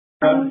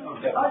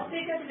Our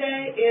speaker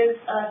today is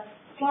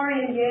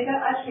Florian Jaeger.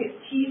 Actually,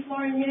 it's T.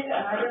 Florian Jaeger,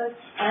 and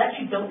I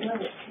actually don't know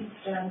what T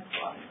stands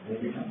for.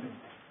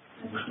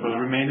 Will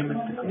remain a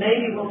mystery.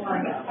 Maybe we'll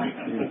find out.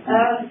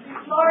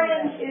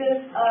 Florian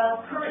is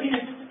currently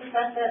an assistant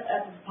professor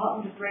at the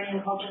Department of Brain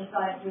and Cultural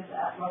Sciences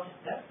at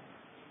Rochester.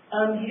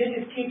 He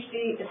did his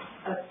PhD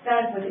at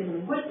Stanford in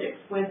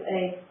linguistics with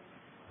a,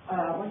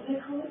 what do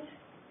they call it?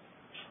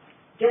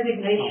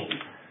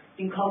 Designation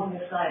in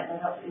cognitive science. I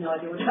have absolutely no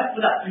idea what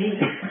that means.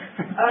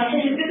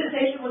 His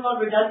dissertation was on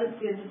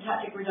redundancy and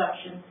syntactic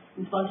reduction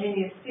in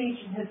spontaneous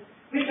speech, and his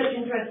research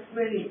interests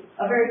really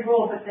are very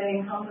broad, but they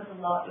encompass a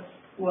lot of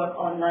work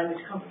on language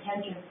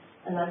comprehension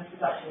and language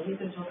reduction. He's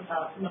going to talk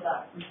about some of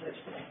that research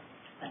today.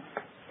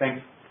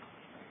 Thanks.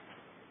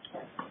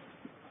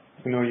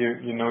 You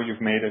know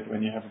you've made it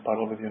when you have a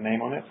bottle with your name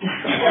on it.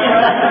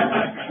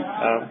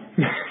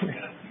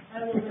 I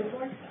will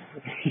report that.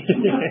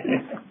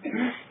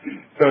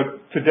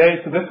 So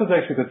this was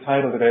actually the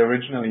title that I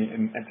originally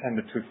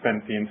intended to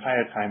spend the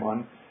entire time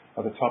on,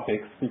 or the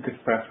topic, speakers'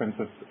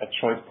 preferences at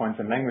choice points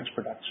in language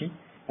production,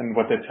 and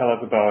what they tell us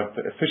about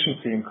the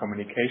efficiency in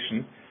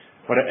communication.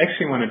 What I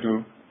actually want to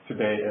do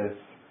today is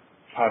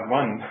part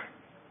one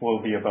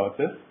will be about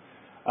this.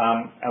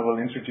 I will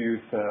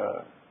introduce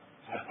a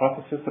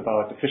hypothesis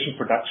about efficient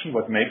production,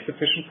 what makes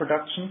efficient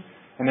production,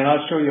 and then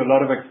I'll show you a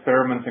lot of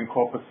experiments and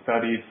corpus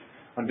studies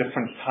on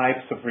different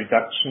types of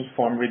reduction,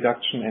 form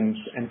reduction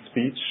and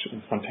speech,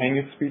 in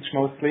spontaneous speech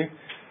mostly,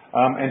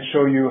 and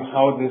show you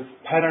how this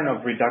pattern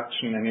of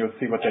reduction, and you'll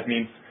see what that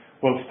means,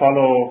 will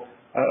follow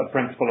a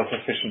principle of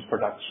efficient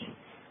production.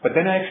 But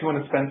then I actually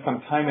want to spend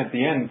some time at the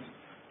end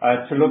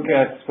to look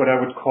at what I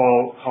would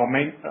call how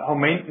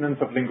maintenance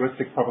of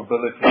linguistic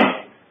probability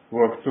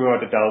works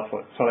throughout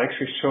adulthood. So I'll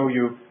actually show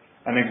you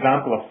an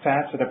example of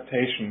fast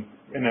adaptation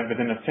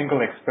within a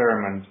single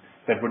experiment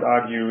that would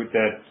argue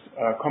that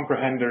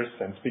comprehenders,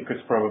 and speakers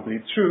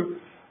probably too,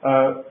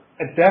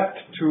 adapt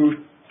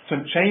to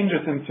some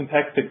changes in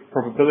syntactic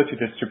probability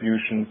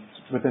distributions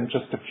within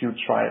just a few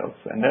trials.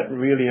 And that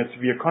really has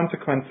severe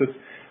consequences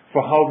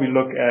for how we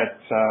look at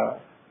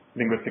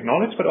linguistic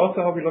knowledge, but also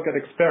how we look at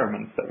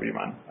experiments that we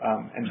run,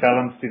 and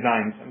balance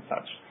designs and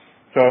such.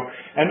 So,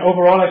 and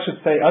overall I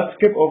should say, I'll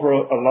skip over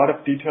a lot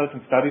of details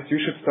and studies. You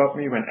should stop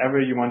me whenever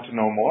you want to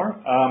know more.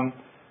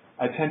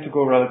 I tend to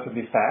go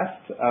relatively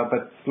fast,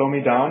 but slow me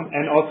down.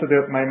 And also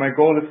my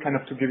goal is kind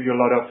of to give you a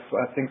lot of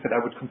things that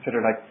I would consider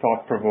like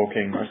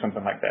thought-provoking or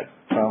something like that.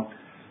 So,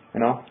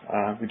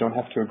 we don't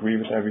have to agree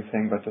with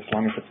everything, but as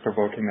long as it's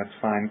provoking, that's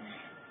fine.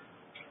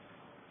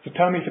 So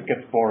tell me if it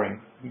gets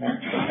boring. Okay,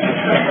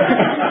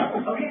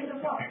 so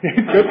far.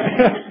 Good.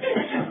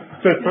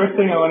 So the first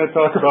thing I want to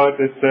talk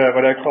about is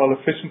what I call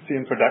efficiency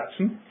in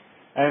production.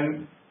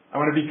 And I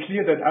want to be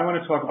clear that I want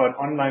to talk about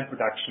online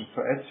production.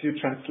 So as you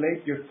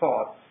translate your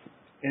thoughts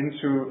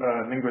into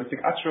linguistic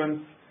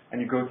utterance,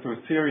 and you go through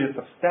a series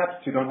of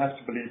steps, you don't have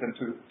to believe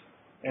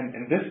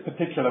in this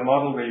particular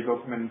model where you go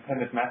from an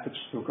intended message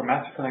to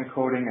grammatical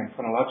encoding and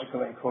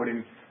phonological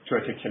encoding to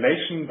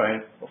articulation.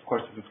 Of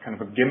course, this is kind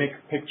of a gimmick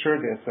picture.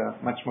 There's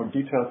a much more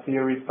detailed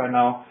theories by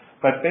now.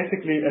 But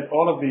basically, at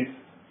all of these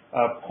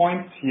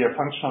points here,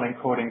 functional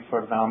encoding,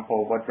 for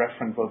example, what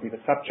referent will be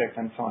the subject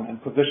and so on, and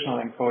positional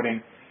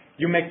encoding,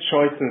 you make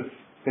choices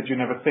that you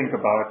never think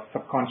about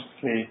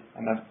subconsciously,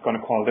 and I'm going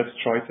to call this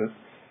choices,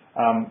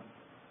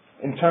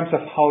 in terms of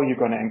how you're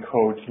going to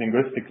encode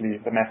linguistically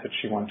the message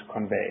you want to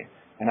convey.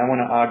 And I want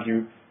to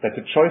argue that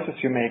the choices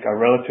you make are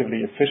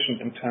relatively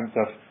efficient in terms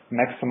of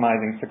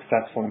maximizing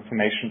successful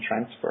information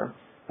transfer.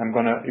 I'm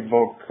going to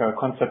evoke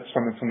concepts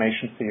from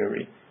information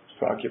theory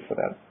to argue for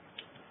that.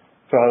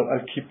 So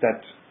I'll keep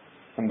that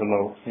on the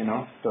low,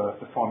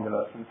 the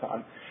formulas and so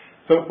on.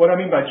 So what I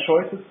mean by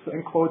choices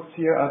in quotes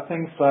here are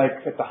things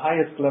like, at the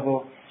highest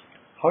level,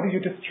 how do you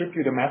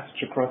distribute a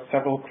message across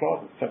several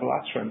clauses, several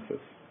utterances,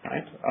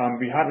 right?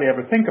 We hardly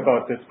ever think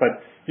about this,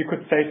 but you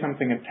could say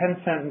something in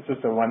 10 sentences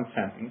or one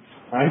sentence,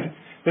 right?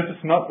 This is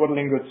not what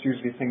linguists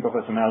usually think of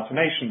as an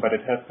alternation, but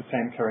it has the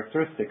same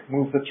characteristic.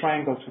 Move the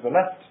triangle to the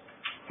left,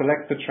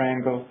 select the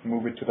triangle,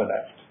 move it to the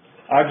left.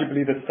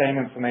 Arguably the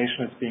same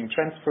information is being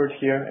transferred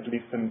here, at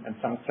least in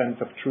some sense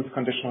of truth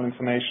conditional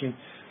information.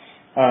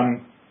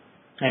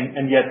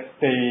 And yet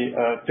they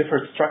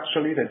differ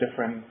structurally, they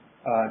differ in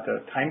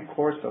the time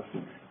course of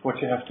what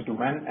you have to do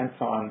when, and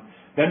so on.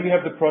 Then we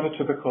have the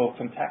prototypical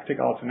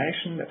syntactic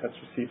alternation that has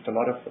received a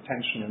lot of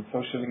attention in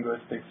social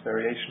linguistics,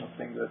 variation of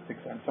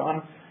linguistics, and so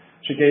on.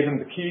 She gave him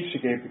the key,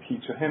 she gave the key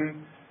to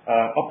him.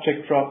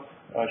 Object drop,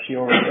 she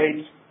already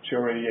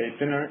ate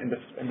dinner. In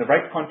the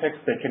right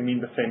context, they can mean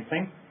the same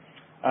thing.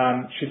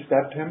 She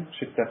stabbed him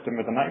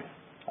with a knife.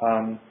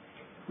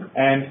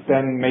 And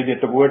then maybe at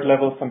the word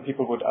level, some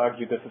people would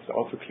argue this is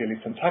also clearly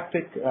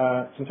syntactic.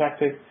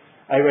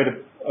 I read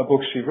a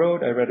book she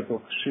wrote. I read a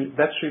book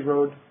that she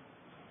wrote.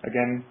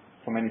 Again,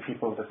 for many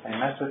people, the same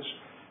message.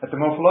 At the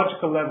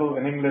morphological level,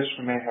 in English,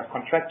 we may have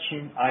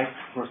contraction, I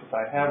versus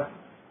I have.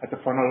 At the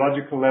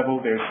phonological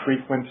level, there's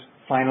frequent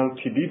final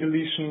TD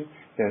deletion.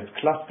 There's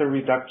cluster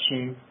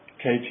reduction.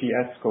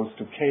 KTS goes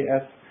to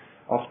KS.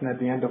 often at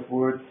the end of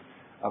words.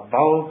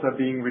 Vowels are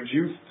being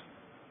reduced.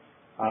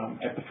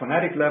 At the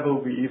phonetic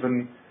level, we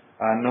even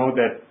know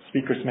that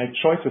speakers make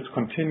choices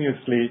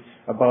continuously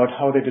about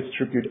how they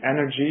distribute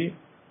energy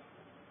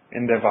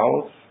in their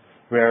vowels,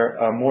 where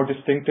a more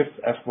distinctive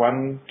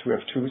F1 to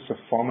F2, so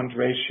formant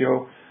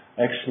ratio,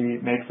 actually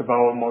makes a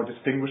vowel more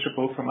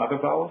distinguishable from other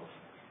vowels.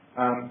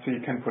 So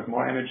you can put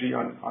more energy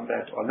on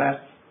that or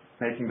less,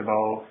 making the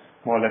vowel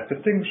more or less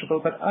distinguishable,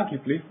 but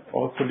arguably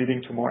also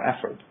leading to more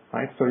effort,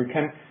 right? So you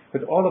can,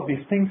 with all of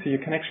these things, you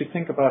can actually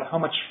think about how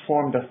much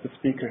form does the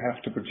speaker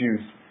have to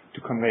produce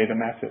to convey the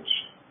message,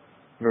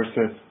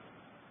 versus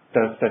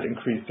does that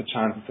increase the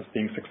chances of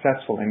being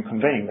successful in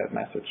conveying that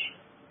message,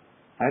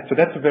 right? So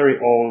that's a very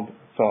old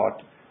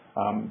thought.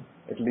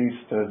 At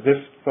least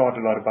Ziff thought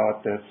a lot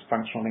about this.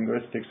 Functional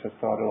linguistics has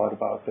thought a lot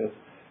about this.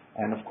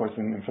 And of course,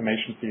 in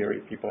information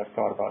theory, people have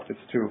thought about this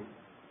too.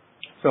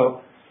 So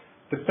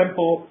the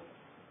simple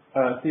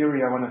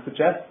theory I want to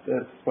suggest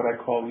is what I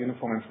call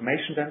uniform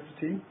information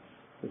density.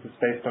 This is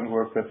based on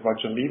work with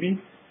Roger Levy.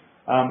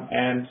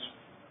 And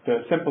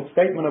the simple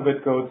statement of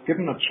it goes,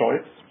 given a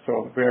choice,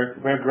 so where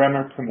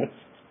grammar permits,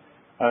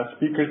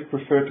 speakers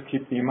prefer to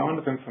keep the amount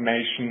of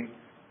information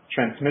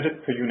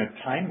transmitted per unit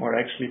time, or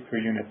actually per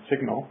unit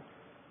signal,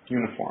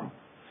 uniform,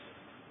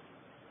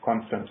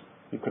 constant.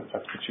 You could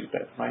substitute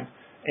that, right?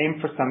 Aim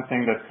for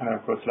something that kind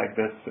of goes like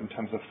this in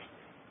terms of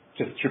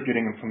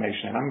distributing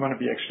information. And I'm going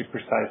to be actually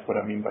precise what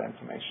I mean by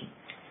information.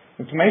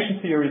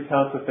 Information theory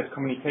tells us that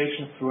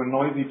communication through a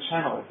noisy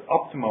channel is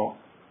optimal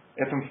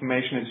if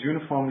information is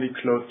uniformly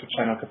close to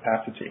channel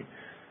capacity.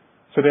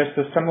 So there's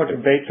this somewhat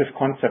evasive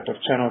concept of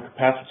channel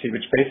capacity,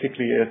 which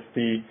basically is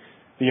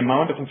the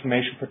amount of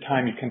information per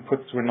time you can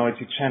put through a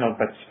noisy channel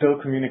but still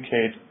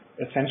communicate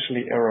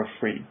essentially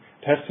error-free.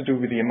 It has to do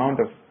with the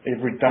amount of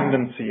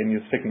redundancy in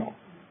your signal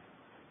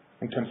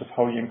in terms of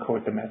how you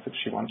encode the message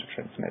you want to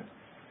transmit.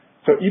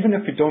 So even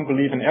if you don't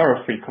believe in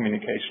error-free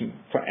communication,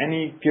 for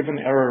any given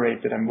error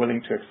rate that I'm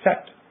willing to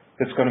accept,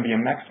 there's going to be a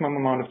maximum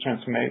amount of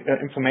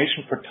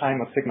information per time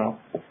or signal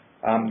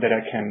that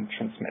I can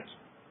transmit.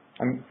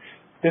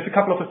 There's a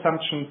couple of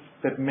assumptions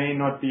that may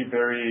not be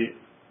very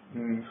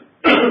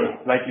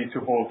likely to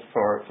hold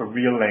for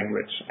real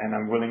language, and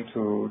I'm willing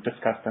to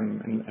discuss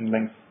them in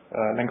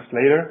length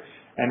later.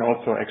 And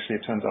also, actually,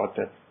 it turns out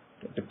that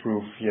the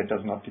proof here does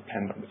not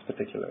depend on this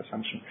particular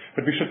assumption.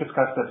 But we should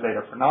discuss that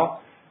later. For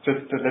now,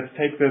 just let's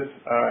take this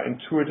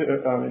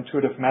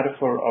intuitive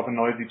metaphor of a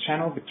noisy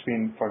channel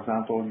between, for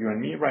example, you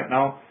and me right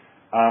now.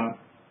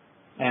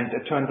 And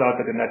it turns out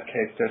that in that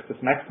case, there's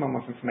this maximum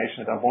of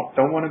information that I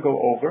don't want to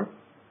go over,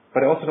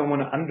 but I also don't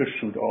want to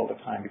undershoot all the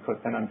time, because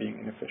then I'm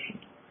being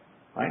inefficient.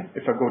 Right?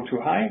 If I go too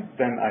high,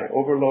 then I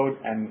overload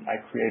and I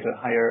create a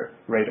higher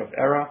rate of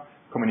error.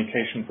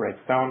 Communication breaks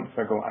down. If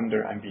I go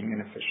under, I'm being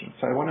inefficient.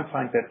 So I want to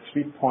find that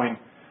sweet point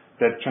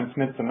that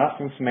transmits enough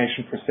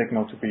information per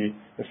signal to be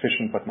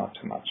efficient but not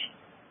too much.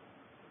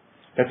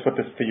 That's what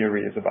this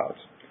theory is about.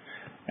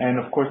 And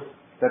of course,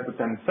 that would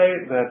then say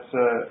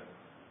that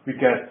we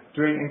get,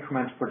 during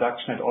incremental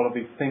production, at all of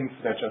these things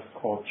that are just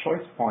called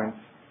choice points,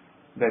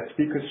 that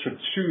speakers should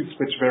choose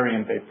which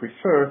variant they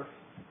prefer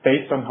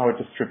based on how it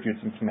distributes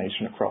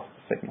information across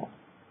the signal.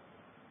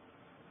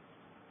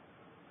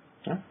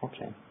 Yeah?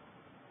 Okay.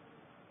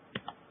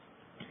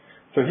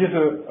 So here's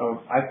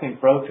I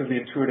think, relatively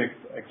intuitive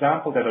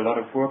example that a lot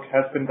of work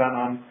has been done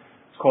on.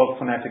 It's called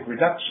phonetic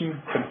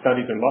reduction. It's been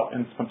studied a lot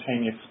in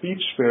spontaneous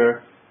speech,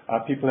 where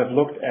people have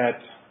looked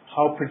at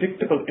how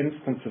predictable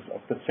instances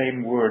of the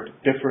same word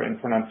differ in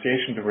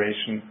pronunciation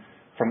duration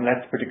from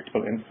less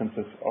predictable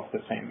instances of the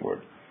same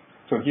word.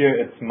 So here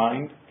it's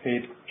mind,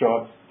 paid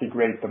jobs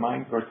degrade the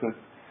mind, versus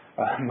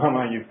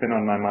mama, you've been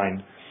on my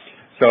mind.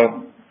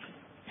 So,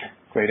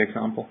 great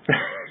example.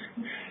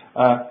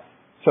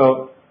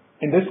 So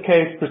in this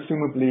case,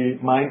 presumably,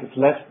 mind is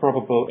less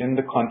probable in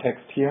the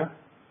context here,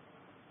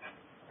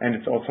 and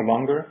it's also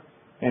longer.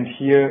 And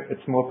here,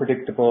 it's more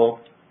predictable,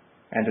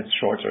 and it's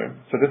shorter.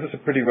 So this is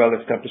a pretty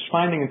well-established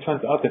finding. It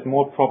turns out that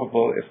more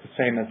probable is the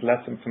same as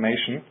less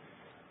information.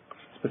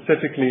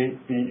 Specifically,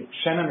 the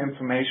Shannon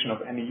information of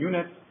any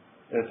unit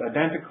is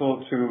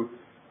identical to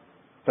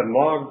the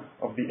log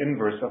of the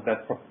inverse of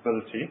that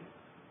probability,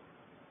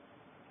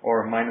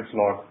 or minus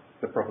log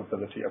the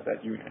probability of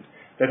that unit.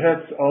 That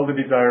has all the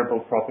desirable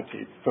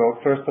properties. So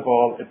first of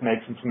all, it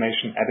makes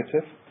information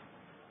additive.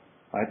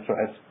 Right? So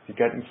as you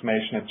get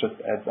information, it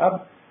just adds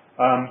up.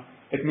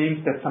 It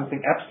means that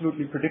something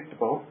absolutely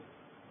predictable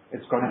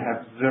is going to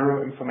have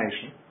zero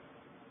information.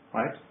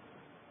 Right?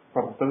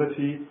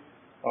 Probability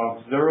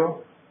of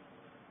zero.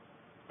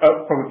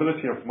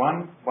 Probability of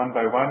 1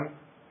 by 1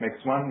 makes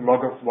 1,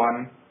 log of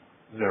 1,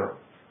 0.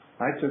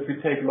 Right? So if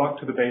we take log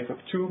to the base of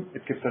 2,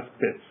 it gives us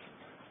bits.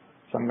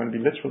 So I'm going to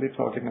be literally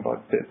talking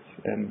about bits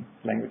in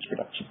language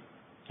production.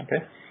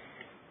 Okay?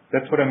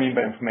 That's what I mean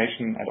by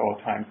information at all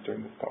times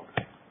during this talk.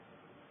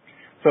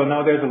 So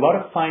now there's a lot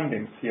of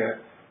findings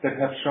here that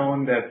have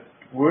shown that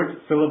word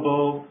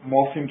syllable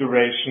morpheme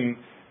duration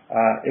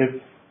is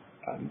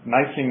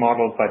nicely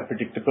modeled by the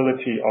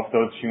predictability of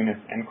those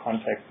units and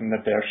contexts, and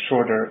that they are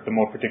shorter the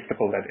more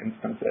predictable that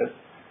instance is.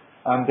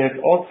 There's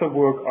also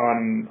work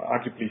on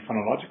arguably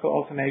phonological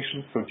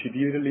alternation, so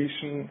TD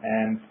deletion,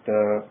 and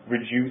the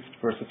reduced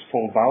versus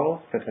full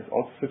vowels that has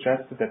also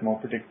suggested that more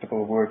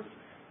predictable words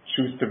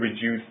choose the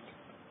reduced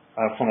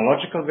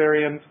phonological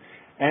variant.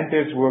 And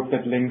there's work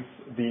that links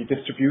the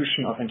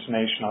distribution of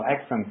intonational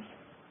accents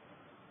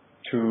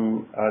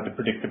to the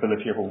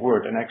predictability of a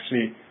word. And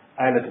actually,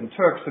 Eilert and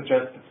Turk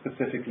suggested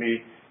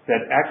specifically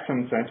that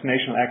accents or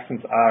intonational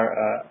accents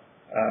are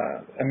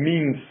a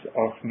means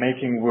of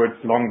making words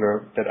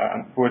longer,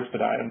 words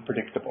that are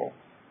unpredictable.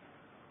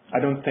 I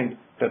don't think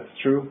that's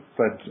true,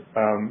 but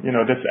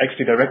this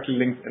actually directly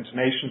links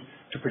intonation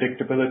to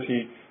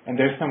predictability. And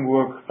there's some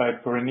work by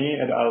Pourani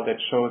et al. That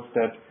shows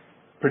that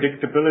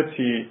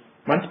predictability,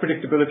 once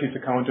predictability is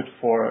accounted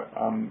for,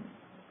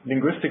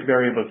 linguistic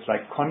variables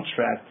like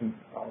contrast and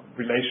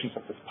relations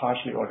of this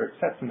partially ordered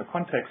sets in the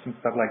context and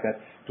stuff like that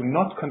do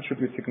not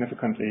contribute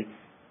significantly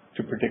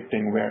to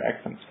predicting where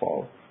accents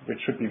fall, which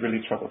should be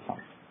really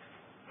troublesome.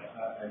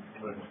 I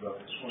want to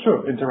interrupt.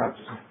 Sure, interrupt.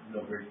 Just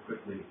know very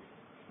quickly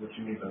what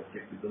you mean by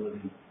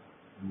predictability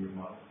in your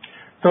model.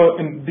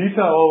 So this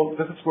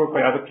is work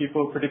by other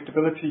people.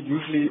 Predictability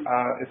usually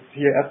is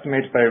here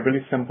estimated by a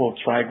really simple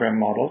trigram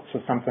model. So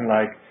something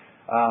like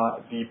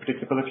the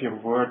predictability of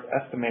a word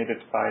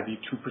estimated by the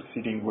two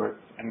preceding words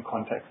in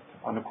context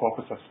on the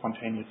corpus of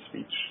spontaneous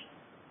speech.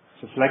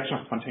 So selection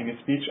of spontaneous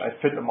speech, I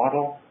fit a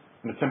model.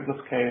 In the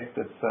simplest case,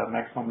 it's a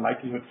maximum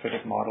likelihood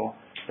fitted model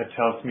that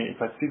tells me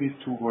if I see these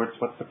two words,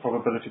 what's the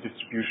probability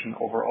distribution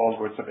over all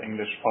words of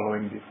English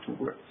following these two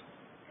words.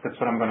 That's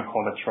what I'm going to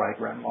call a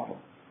trigram model.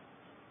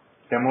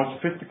 There are more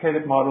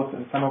sophisticated models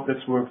in some of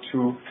this work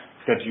too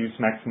that use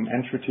maximum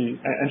entropy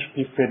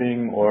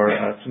fitting or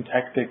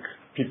syntactic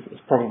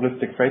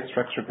probabilistic phrase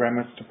structure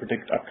grammars to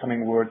predict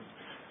upcoming words.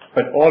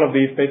 But all of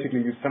these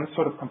basically use some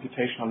sort of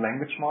computational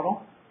language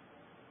model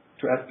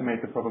to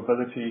estimate the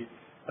probability.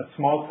 A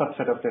small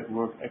subset of that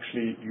work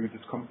actually uses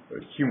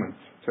humans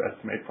to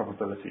estimate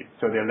probability.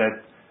 So they let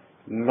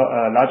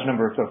large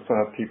numbers of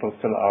people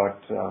fill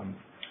out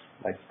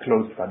like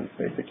closed studies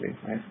basically,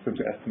 right? So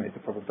to estimate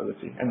the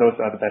probability. And those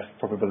are the best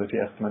probability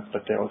estimates,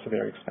 but they're also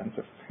very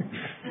expensive.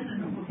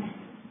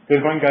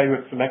 There's one guy who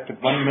has selected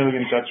 1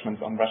 million judgments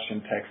on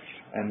Russian text.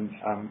 And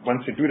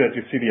once you do that,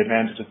 you see the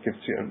advantage. It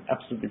gives you an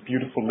absolutely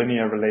beautiful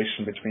linear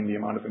relation between the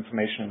amount of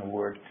information in a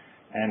word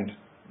and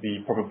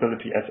the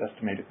probability as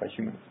estimated by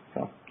humans.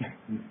 So,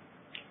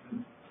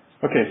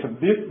 okay, so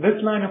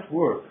this line of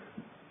work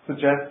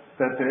suggests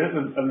that there is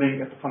a link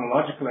at the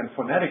phonological and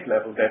phonetic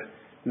level that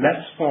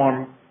less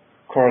form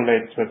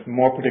correlates with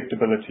more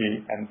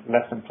predictability and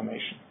less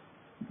information.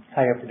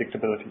 Higher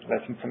predictability,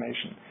 less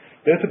information.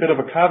 There's a bit of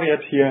a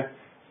caveat here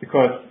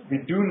because we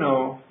do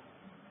know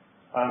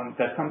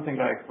that something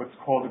like what's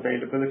called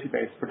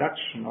availability-based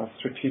production or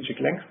strategic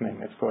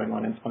lengthening is going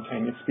on in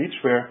spontaneous speech,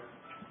 where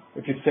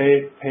if you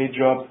say pay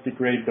jobs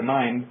degrade the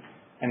mind,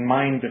 and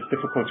mind is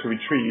difficult to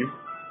retrieve.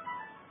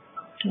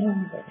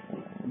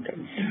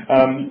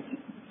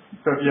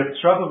 So if you have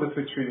trouble with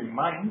retrieving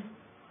mind,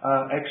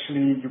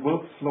 actually you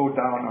will slow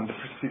down on the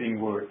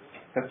preceding words.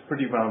 That's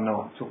pretty well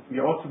known. So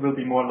you also will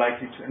be more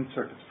likely to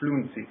insert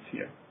fluencies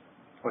here,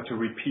 or to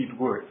repeat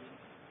words.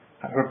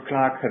 Herb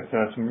Clark had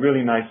some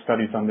really nice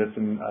studies on this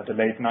in the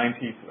late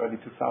 90s, early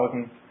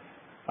 2000s.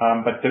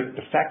 But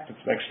the fact it's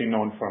actually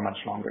known for a much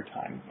longer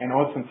time. And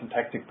also in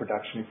syntactic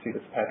production, you see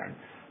this pattern.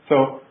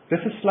 So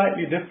this is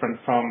slightly different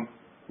from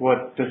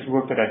what this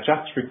work that I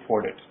just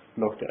reported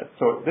looked at.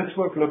 So this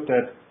work looked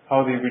at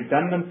how the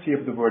redundancy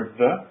of the word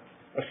the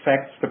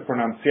affects the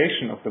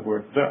pronunciation of the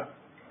word the.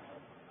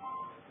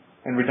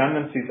 And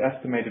redundancy is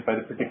estimated by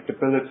the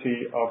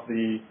predictability of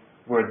the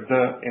word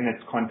the in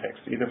its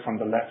context, either from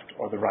the left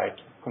or the right.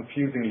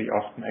 Confusingly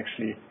often,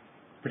 actually,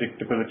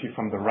 predictability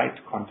from the right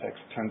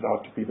context turns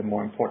out to be the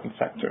more important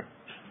factor.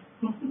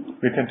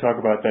 We can talk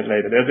about that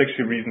later. There's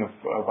actually a reason of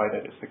why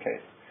that is the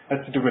case. It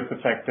has to do with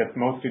the fact that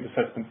mostly this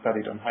has been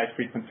studied on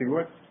high-frequency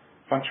words,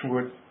 function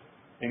words,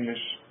 English,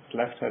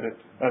 left-headed,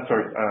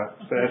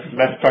 there's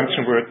less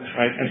function words,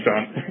 right, and so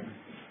on.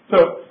 So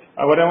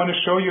what I want to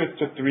show you is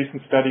just a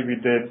recent study we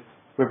did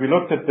where we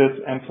looked at this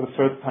and for the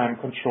first time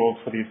controlled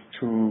for these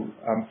two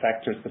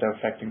factors that are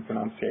affecting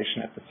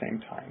pronunciation at the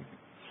same time.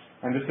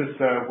 And this is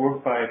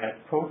work by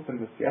Ed Post in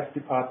the CS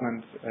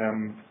department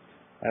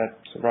at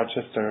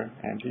Rochester,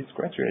 and he's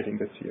graduating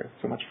this year.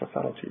 So much for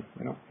subtlety,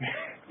 you know.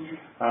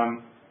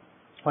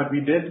 What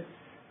we did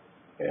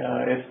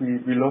is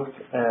we looked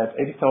at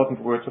 80,000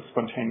 words of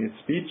spontaneous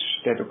speech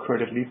that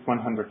occurred at least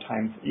 100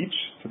 times each,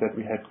 so that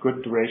we had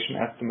good duration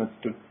estimates,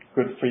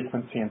 good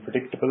frequency and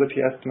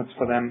predictability estimates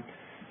for them.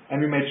 And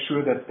we made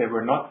sure that they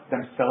were not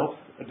themselves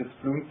a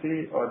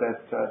disfluency, or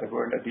that they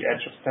weren't at the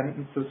edge of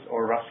sentences,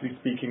 or roughly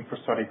speaking,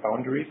 prosodic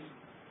boundaries.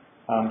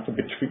 So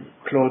between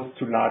close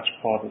to large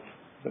pauses,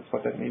 that's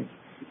what that means.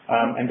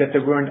 And that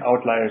there weren't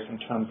outliers in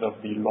terms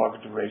of the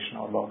log duration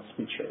or log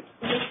speech rate.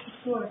 What's the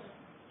source?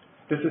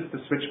 This is the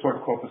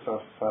switchboard corpus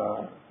of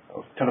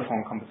of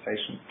telephone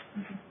conversations,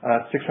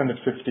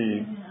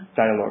 650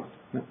 dialogues.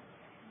 Yeah.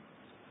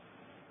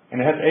 And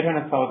it has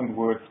 800,000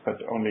 words,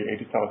 but only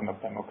 80,000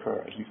 of them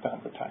occur at least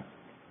at the time.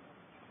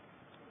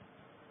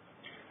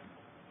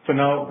 So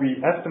now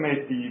we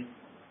estimate the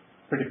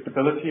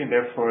predictability and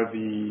therefore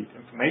the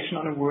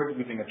information on a word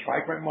using a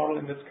trigram model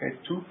in this case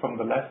too, from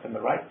the left and the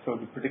right. So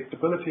the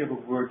predictability of a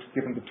word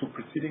given the two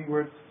preceding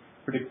words,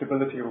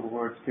 predictability of a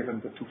word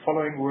given the two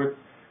following words.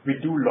 We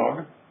do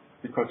log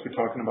because we're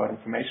talking about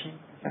information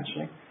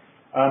essentially.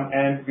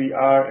 And we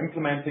are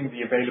implementing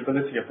the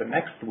availability of the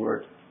next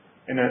word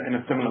in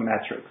a similar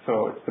metric.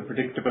 So it's the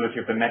predictability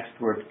of the next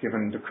word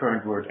given the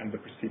current word and the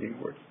preceding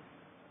word.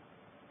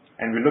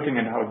 And we're looking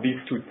at how these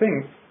two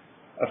things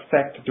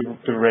affect the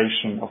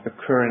duration of the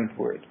current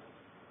word.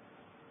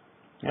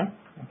 Yeah?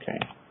 Okay.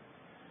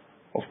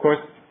 Of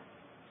course,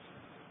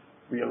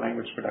 real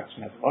language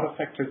production has a lot of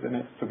factors in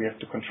it, so we have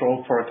to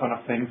control for a ton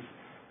of things.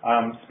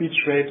 Speech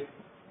rate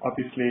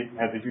obviously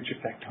has a huge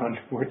effect on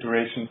word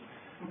duration.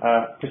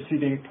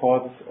 Preceding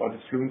pauses or the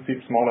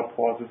fluency, smaller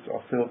pauses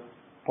or filled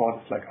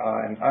pauses like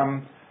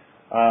and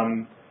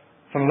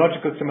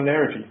phonological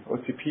similarity,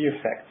 OCP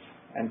effects,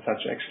 and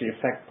such actually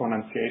affect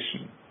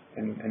pronunciation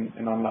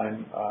in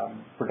online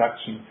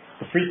production.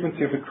 The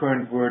frequency of the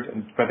current word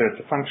and whether it's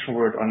a function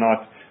word or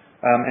not.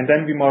 And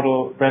then we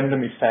model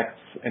random effects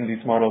in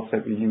these models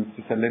that we use.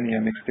 These are linear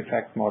mixed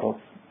effect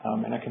models,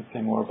 and I can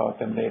say more about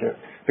them later.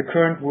 The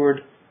current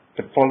word,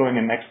 the following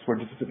and next word,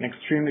 this is an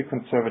extremely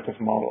conservative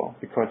model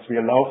because we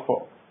allow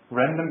for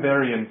random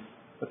variance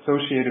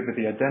associated with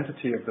the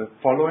identity of the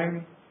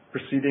following,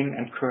 preceding,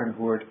 and current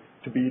word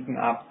to be eaten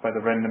up by the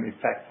random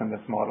effects in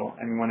this model.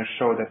 And we want to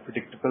show that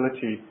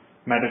predictability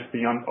matters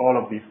beyond all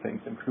of these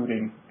things,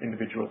 including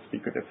individual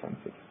speaker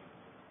differences.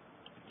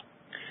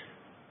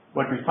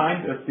 What we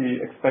find is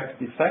the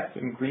expected effect.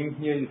 In green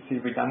here you see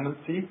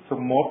redundancy. So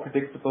more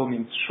predictable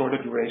means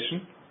shorter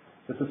duration.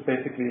 This is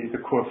basically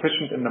the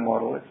coefficient in the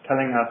model. It's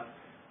telling us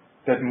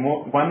that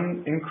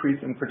one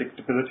increase in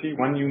predictability,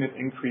 1 unit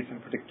increase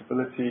in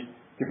predictability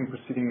given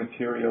preceding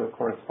material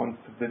corresponds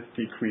to this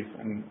decrease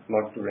in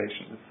log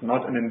duration. It's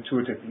not an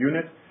intuitive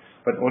unit,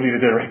 but only the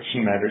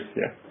direction matters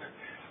here.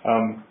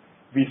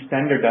 We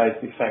standardize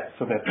the effect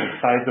so that the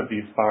size of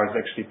these bars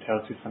actually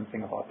tells you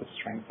something about the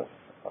strength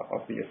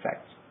of the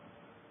effect.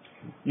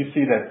 You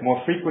see that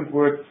more frequent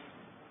words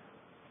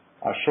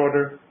are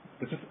shorter.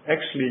 This is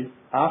actually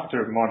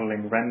after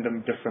modeling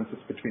random differences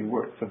between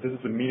words. So this is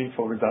a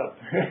meaningful result.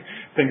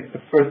 I think it's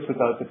the first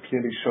result that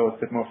clearly shows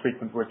that more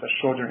frequent words are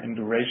shorter in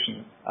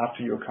duration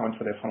after you account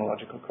for their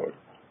phonological code.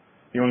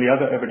 The only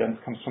other evidence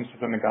comes from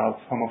Cesar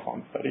Megal's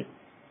homophone study,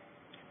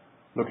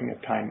 looking at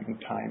time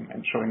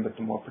and showing that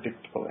the more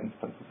predictable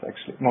instance is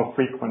actually more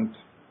frequent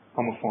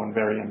homophone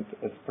variant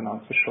is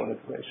pronounced with shorter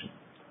duration.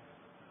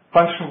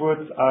 Function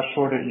words are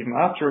shorter even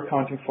after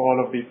accounting for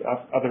all of these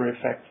other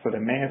effects, so they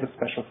may have a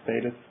special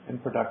status in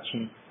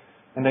production.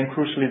 And then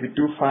crucially, we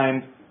do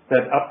find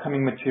that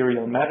upcoming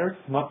material matters,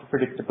 not the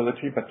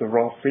predictability, but the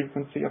raw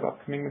frequency of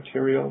upcoming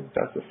material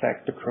does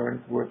affect the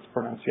current word's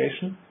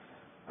pronunciation.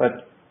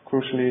 But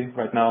crucially,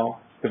 right now,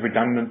 the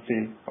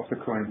redundancy of the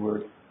current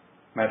word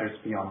matters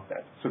beyond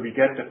that. So we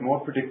get that more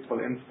predictable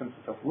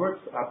instances of words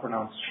are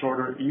pronounced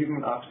shorter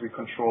even after we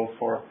control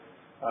for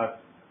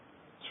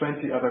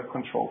 20 other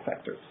control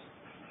factors.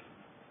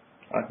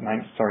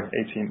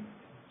 18.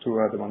 2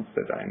 are the ones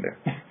that are in there.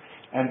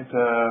 And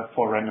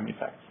 4 random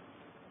effects.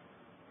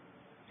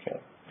 Okay.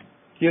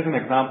 Here's an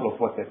example of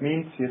what that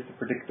means. Here's the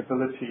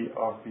predictability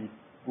of the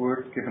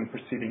word given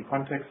preceding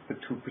context, the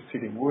 2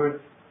 preceding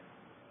words.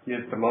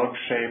 Here's the log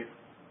shape.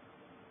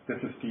 This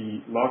is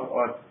the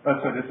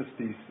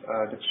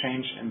the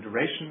change in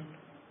duration.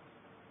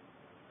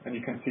 And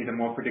you can see the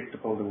more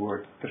predictable the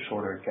word, the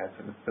shorter it gets,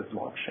 and it's this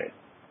log shape.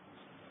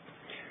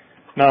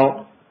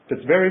 Now, this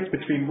varies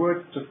between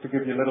words. Just to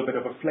give you a little bit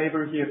of a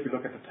flavor here, if you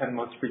look at the 10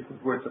 most frequent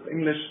words of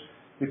English,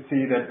 you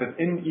see that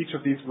within each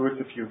of these words,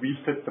 if you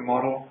refit the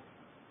model,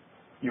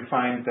 you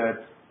find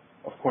that,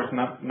 of course,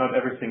 not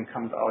everything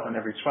comes out on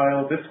every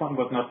trial. This one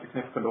was not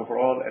significant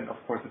overall, and of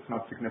course, it's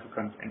not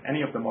significant in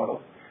any of the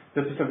models.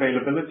 This is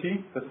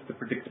availability. This is the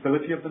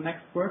predictability of the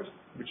next word,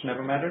 which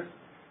never matters.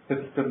 This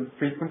is the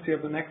frequency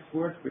of the next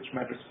word, which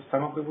matters for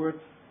some of the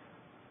words.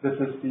 This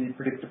is the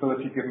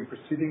predictability given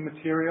preceding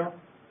material.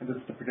 And this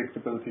is the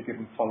predictability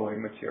given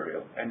following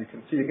material. And you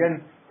can see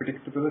again,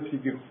 predictability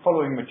given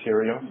following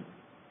material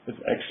is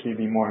actually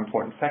the more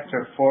important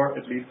factor for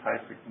at least high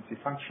frequency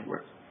function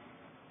words.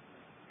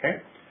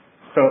 Okay?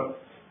 So,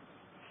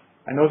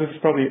 I know this is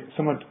probably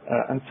somewhat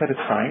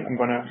unsatisfying.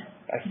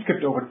 I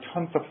skipped over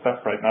tons of stuff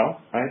right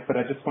now, right? But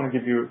I just want to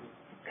give you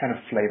kind of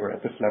flavor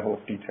at this level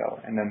of detail.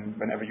 And then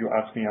whenever you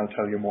ask me, I'll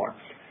tell you more.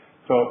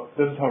 So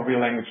this is how real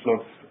language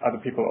looks.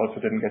 Other people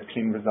also didn't get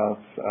clean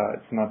results.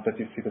 It's not that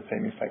you see the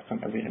same effects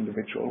on every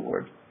individual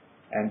word.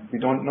 And we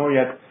don't know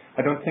yet.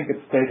 I don't think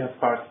it's data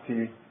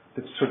sparsity.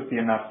 This should be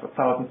enough.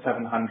 1,700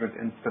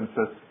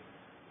 instances,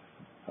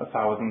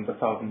 1,000,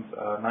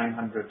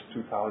 1,900,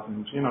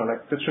 2,000.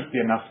 This should be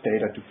enough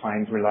data to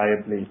find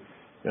reliably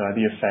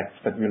the effects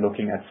that we're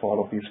looking at for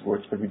all of these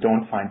words, but we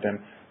don't find them.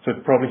 So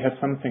it probably has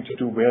something to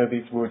do where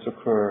these words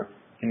occur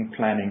in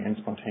planning and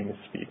spontaneous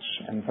speech,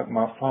 and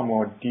far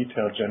more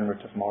detailed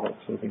generative models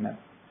will be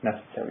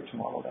necessary to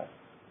model that.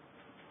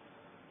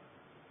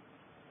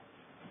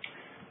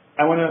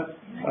 I want to,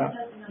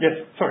 yes,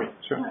 sorry,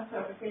 sure.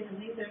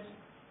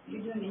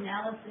 You're doing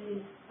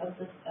analyses of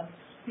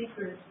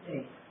speakers'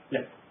 data.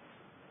 Yes.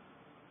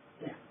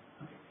 Yeah.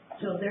 Okay.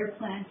 So their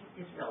plant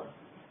is relevant.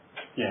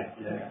 Yeah.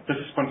 This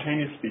is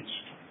spontaneous speech.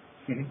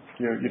 Mm-hmm.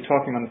 You're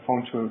talking on the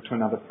phone to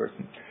another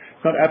person.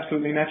 It's not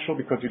absolutely natural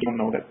because you don't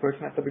know that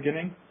person at the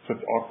beginning, so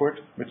it's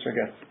awkward, which I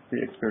guess we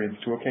experience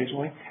too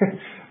occasionally.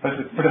 But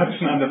it's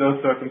production under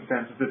those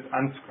circumstances. It's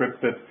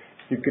unscripted.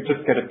 You could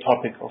just get a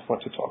topic of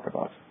what to talk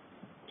about.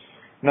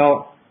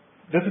 Now,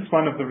 this is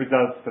one of the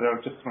results that I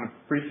just want to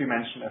briefly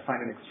mention. I find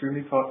it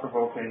extremely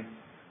thought-provoking.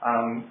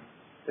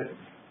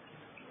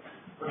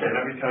 Okay,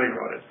 let me tell you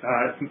about it.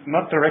 It's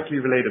not directly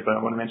related, but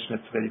I want to mention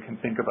it so that you can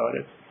think about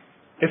it.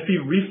 If we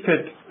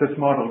refit this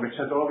model, which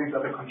has all these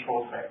other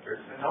control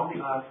factors, and now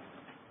we ask,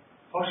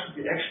 how should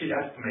we actually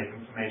estimate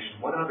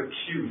information? What are the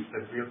cues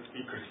that real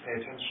speakers pay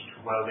attention to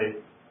while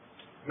they,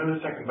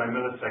 millisecond by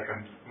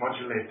millisecond,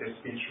 modulate their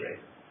speech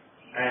rate?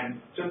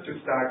 And just to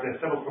start, there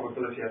are several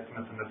probability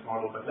estimates in this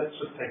model, but let's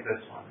just take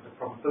this one, the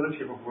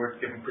probability of a word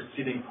given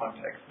preceding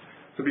context.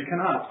 So we can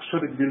ask,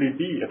 should it really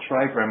be a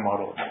trigram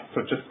model?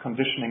 So just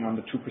conditioning on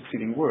the two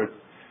preceding words.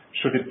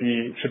 Should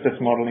this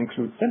model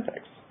include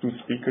syntax? Do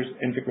speakers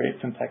integrate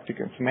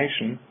syntactic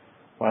information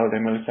while they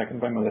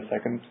millisecond by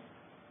millisecond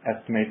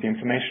estimate the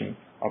information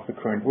of the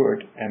current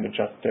word and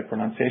adjust their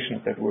pronunciation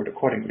of that word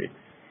accordingly?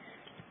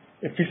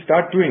 If we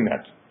start doing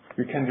that,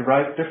 we can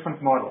derive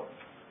different models.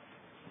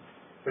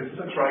 This is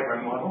a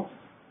trigram model.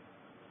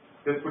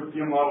 This would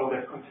be a model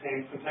that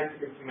contains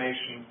syntactic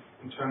information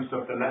in terms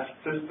of the left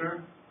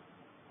sister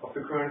of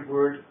the current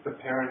word, the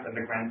parent, and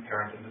the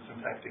grandparent in the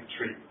syntactic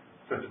tree.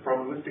 So it's a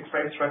probabilistic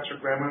phrase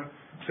structure grammar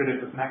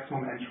fitted with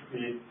maximum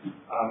entropy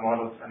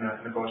models and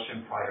a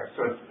Gaussian prior.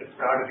 So it's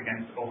guarded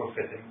against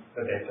overfitting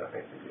the data,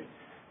 basically.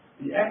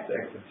 The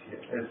x-axis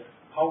here is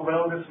how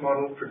well this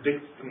model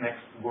predicts the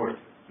next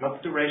word. Not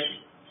the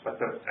duration, but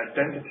the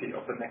identity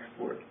of the next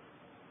word.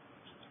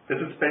 This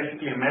is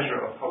basically a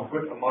measure of how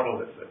good a model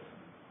this is,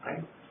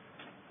 right?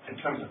 In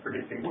terms of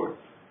predicting words.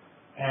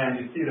 And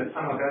you see that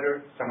some are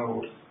better, some are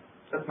worse.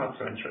 That's not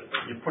so interesting.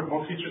 You put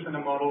more features in a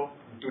model,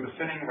 do the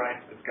fitting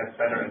right, it gets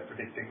better at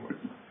predicting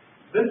words.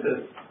 This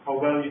is how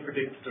well you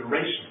predict the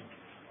duration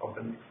of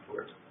the next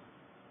word.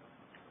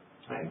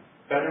 Right?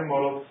 Better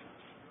models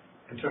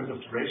in terms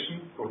of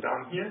duration go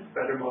down here.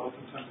 Better models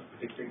in terms of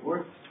predicting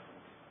words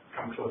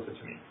come closer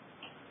to me.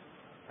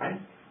 Right?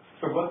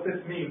 So what this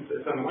means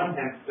is, on the one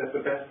hand, that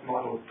the best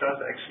model does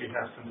actually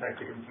have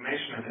syntactic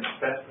information, and it's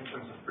best in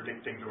terms of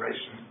predicting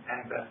duration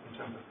and best in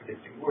terms of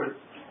predicting words.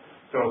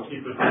 So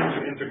people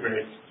tend to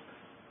integrate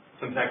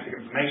syntactic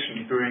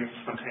information during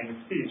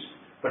spontaneous speech.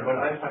 But what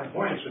I find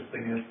more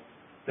interesting is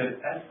that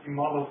as the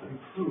models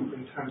improve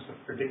in terms of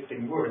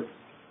predicting words,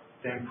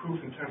 they improve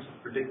in terms of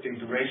predicting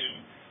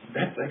duration.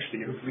 That's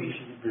actually a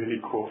really,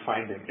 really cool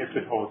finding if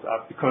it holds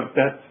up, because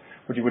that's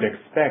what you would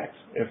expect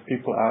if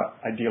people are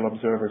ideal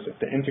observers, if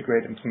they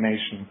integrate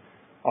information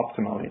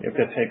optimally, if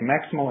they take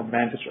maximal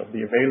advantage of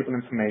the available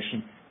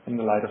information in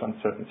the light of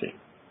uncertainty.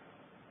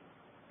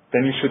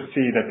 Then you should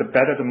see that the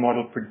better the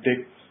model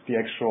predicts the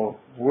actual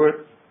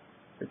words,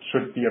 it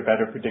should be a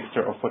better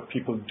predictor of what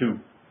people do,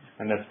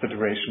 and that's the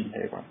duration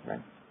behavior,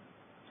 right?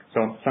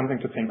 So something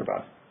to think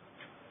about.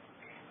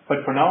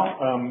 But for now,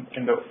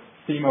 in the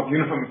theme of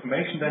uniform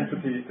information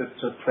density, this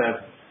just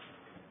says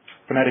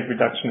phonetic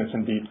reduction is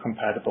indeed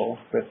compatible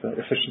with the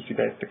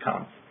efficiency-based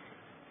accounts.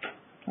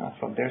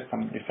 So there's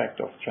some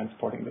effect of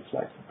transporting the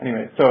slides.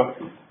 Anyway, so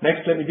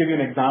next let me give you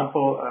an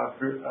example of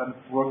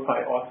work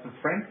by Austin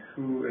Frank,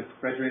 who is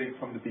graduating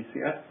from the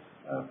BCS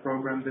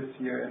program this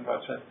year in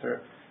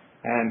Rochester.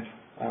 And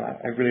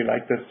I really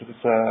like this.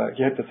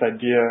 He had this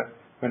idea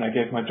when I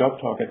gave my job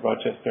talk at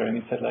Rochester, and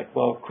he said, like,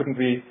 well, couldn't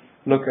we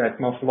look at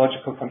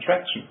morphological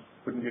contraction?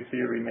 Couldn't your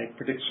theory make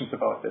predictions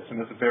about this?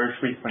 And it's a very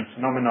frequent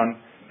phenomenon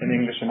in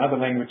English and other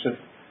languages.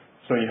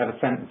 So you have a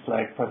sentence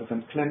like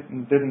President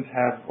Clinton didn't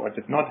have or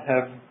did not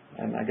have,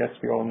 and I guess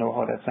we all know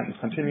how that sentence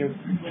continues.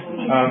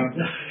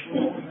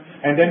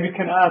 And then we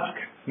can ask,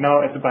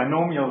 now as a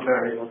binomial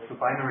variable, so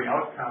binary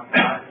outcome,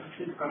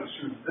 is he going to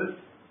choose this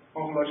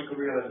morphological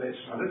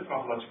realization or this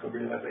morphological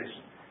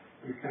realization?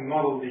 We can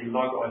model the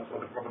log odds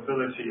or the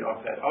probability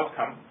of that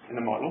outcome in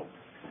a model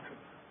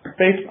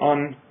based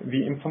on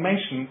the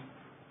information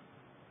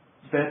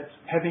that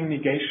having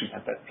negation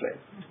at that place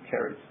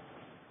carries.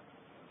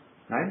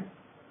 Right?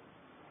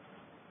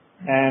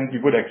 And we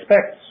would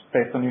expect,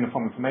 based on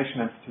uniform information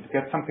density, to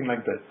get something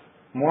like this.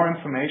 More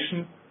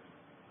information,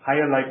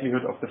 higher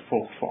likelihood of the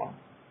full form.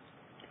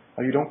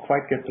 Well, you don't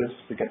quite get this,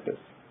 you get this.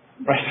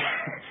 Right?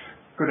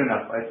 Good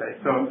enough, I say.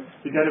 So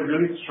you get a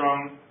really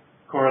strong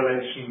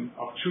correlation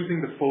of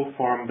choosing the full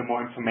form, the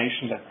more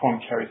information that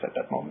form carries at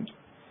that moment.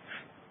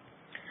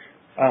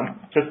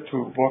 just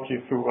to walk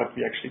you through what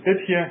we actually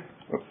did here.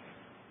 Oops.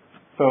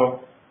 So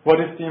what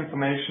is the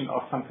information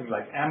of something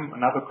like m,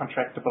 another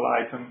contractible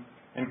item?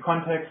 In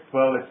context,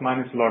 well, it's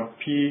minus log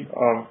p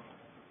of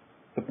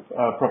the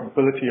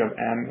probability of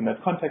m in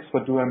that context.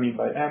 What do I mean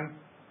by m?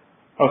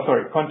 Oh,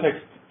 sorry,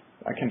 context,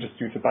 I can just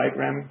use a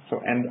bigram, so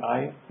and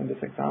I in this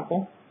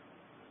example.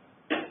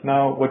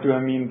 Now, what do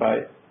I mean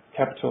by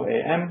capital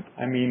AM?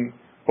 I mean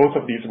both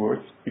of these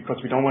words, because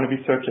we don't want to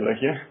be circular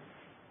here,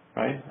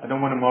 right? I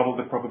don't want to model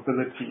the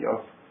probability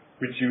of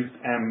reduced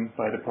m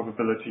by the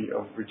probability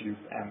of reduced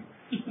m,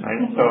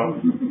 right? So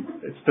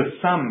it's the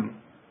sum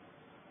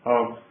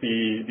of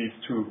these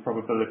two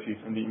probabilities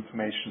and the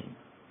information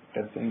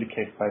that's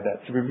indicated by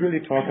that. So we're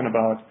really talking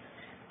about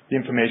the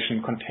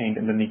information contained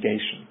in the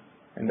negation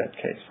in that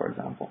case, for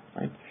example,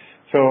 right?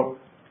 So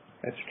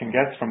as you can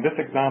guess from this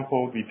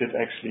example, we did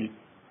actually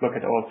look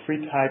at all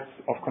three types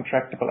of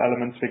contractible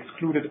elements. We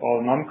excluded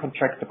all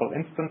non-contractible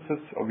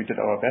instances, or we did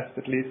our best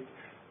at least.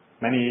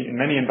 In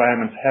many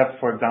environments have,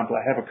 for example,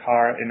 I have a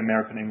car in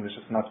American English,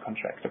 it's not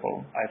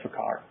contractible. I have a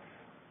car.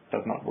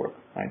 Does not work,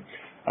 right?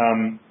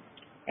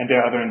 And there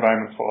are other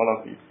environments for all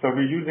of these. So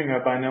we're using a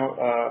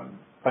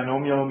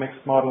binomial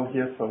mixed model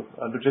here, so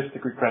a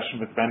logistic regression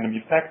with random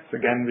effects.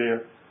 Again,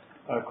 we're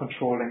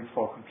controlling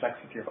for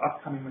complexity of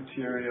upcoming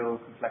material,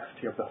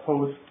 complexity of the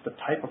host, the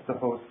type of the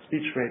host,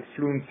 speech rate,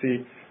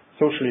 fluency,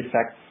 social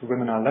effects.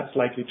 Women are less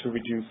likely to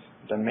reduce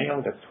than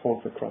male. That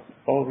holds across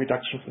all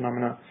reduction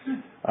phenomena.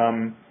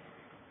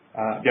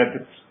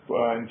 That's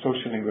in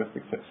social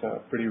linguistics, it's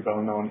a pretty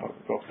well-known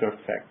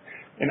observed fact.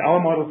 In our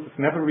models, this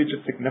never reaches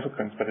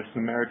significance, but it's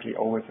numerically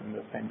always in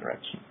the same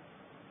direction.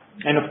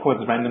 And of course,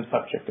 random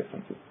subject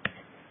differences.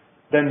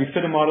 Then we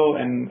fit a model,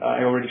 and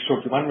I already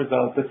showed you one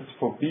result. This is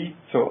for B,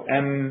 so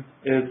M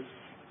is,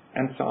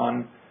 and so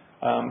on.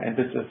 And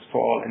this is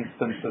for all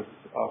instances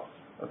of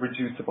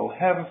reducible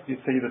have. You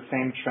see the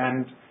same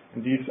trend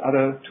in these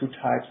other two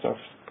types of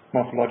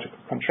morphological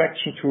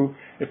contraction too.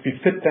 If we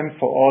fit them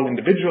for all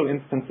individual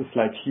instances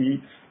like he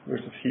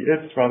versus he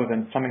is, rather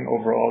than summing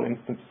over all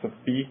instances of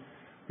B,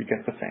 we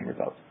get the same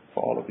result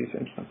for all of these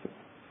instances.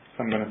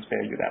 So I'm going to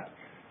spare you that.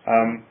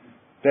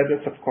 That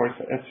is, of course,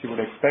 as you would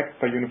expect,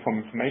 for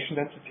uniform information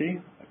density.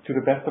 To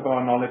the best of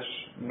our knowledge,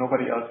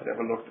 nobody else had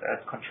ever looked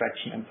at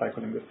contraction in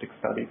psycholinguistic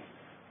studies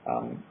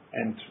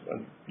and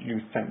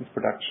used sentence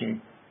production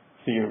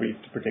theories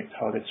to predict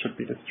how this should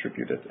be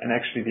distributed. And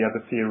actually, the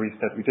other theories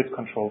that we did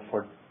control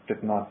for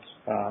did not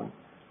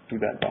do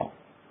that well.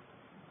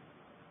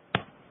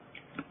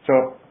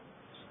 So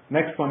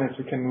next one is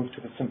we can move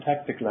to the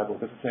syntactic level.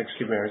 This is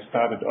actually where I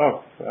started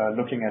off,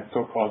 looking at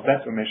so-called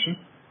that omission.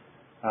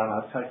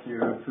 I'll take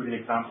you through the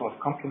example of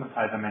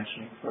complementizer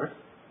mentioning first.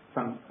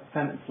 Some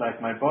sentence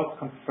like, my boss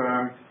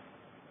confirmed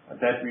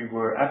that we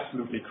were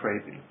absolutely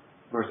crazy,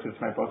 versus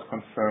my boss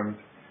confirmed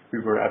we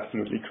were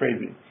absolutely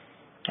crazy.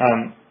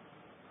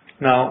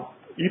 Now,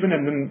 even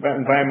in an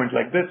environment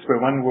like this, where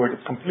one word is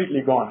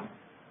completely gone,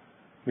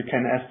 we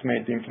can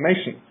estimate the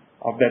information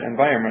of that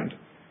environment.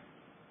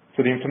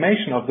 So the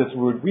information of this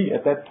word we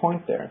at that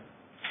point there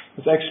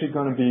is actually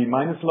going to be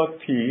minus log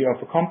t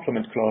of a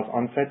complement clause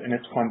onset in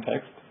its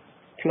context,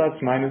 plus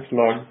minus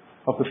log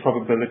of the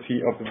probability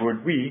of the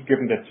word we,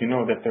 given that you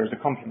know that there's a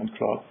complement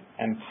clause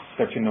and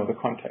that you know the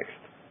context.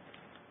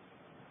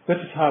 This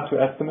is hard to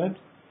estimate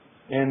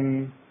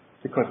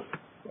because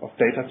of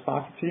data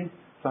sparsity,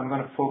 so I'm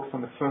going to focus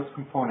on the first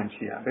component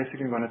here. I'm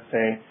basically going to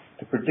say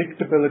the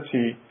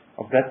predictability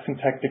of that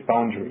syntactic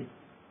boundary.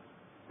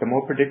 The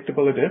more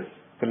predictable it is,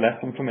 the less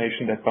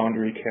information that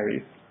boundary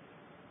carries.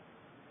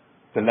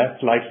 The less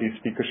likely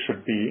speakers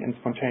should be in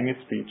spontaneous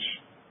speech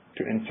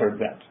to insert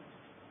that,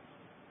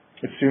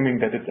 assuming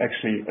that it's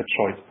actually a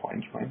choice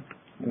point, right?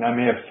 And I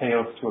may have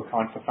failed to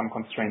account for some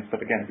constraints,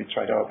 but again, we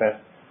tried our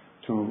best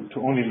to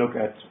only look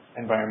at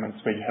environments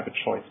where you have a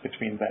choice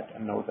between that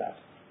and no that.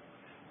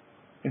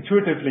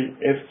 Intuitively,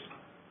 if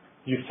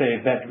you say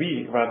that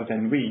we rather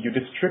than we, you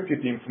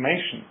distribute the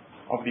information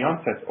of the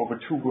onset over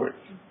two words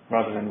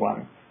rather than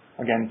one,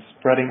 again,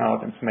 spreading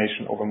out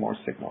information over more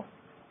signal.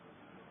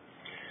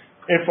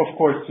 If, of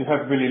course, you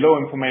have really low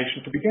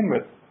information to begin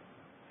with,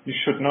 you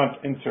should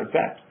not insert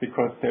that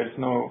because there's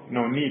no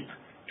need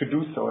to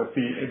do so. If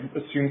we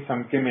assume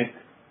some gimmick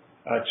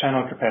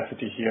channel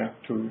capacity here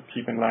to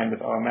keep in line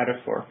with our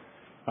metaphor,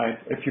 right?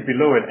 If you're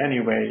below it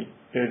anyway,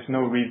 there's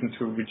no reason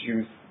to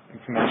reduce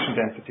information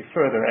density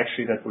further.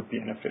 Actually, that would be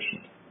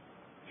inefficient.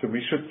 So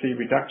we should see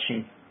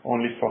reduction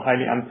only for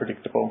highly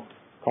unpredictable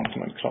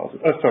complement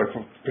clauses.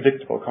 For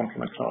predictable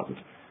complement clauses.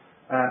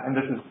 And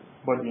this is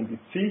what we indeed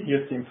see.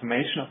 Here's the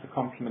information of the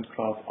complement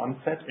clause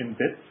onset in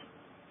bits.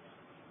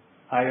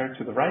 Higher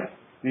to the right.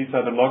 These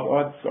are the log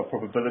odds or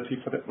probability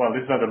for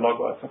these are the log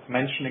odds of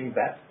mentioning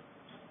that.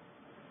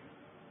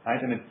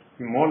 Right? And it's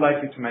more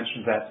likely to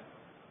mention that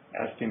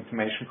as the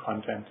information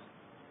content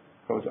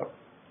goes up.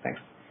 Thanks.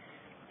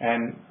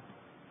 And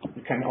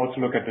you can also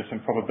look at this in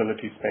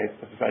probability space.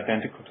 This is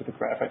identical to the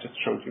graph I just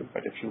showed you.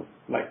 But if you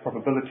like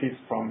probabilities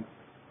from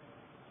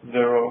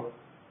 0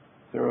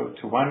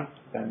 to 1,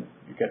 then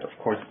you get, of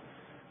course,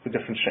 the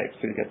different shapes.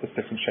 So you get this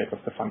different shape of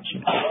the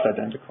function. It's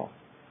identical.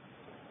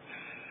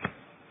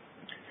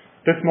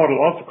 This model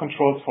also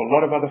controls for a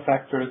lot of other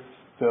factors,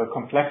 the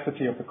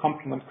complexity of the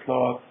complement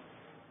clause.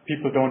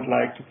 People don't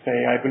like to say,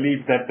 I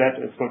believe that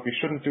that is what we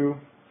shouldn't do.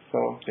 So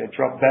they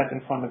drop that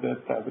in front of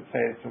it. I would say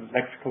it's a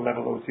lexical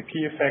level OCP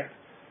effect.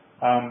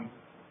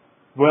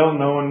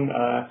 Well-known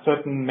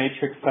certain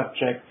matrix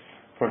subjects,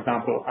 for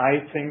example,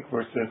 I think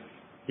versus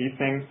he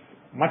thinks,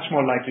 much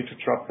more likely to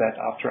drop that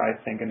after I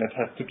think, and that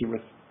has to do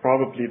with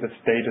probably the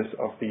status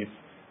of these.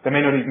 There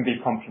may not even be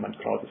complement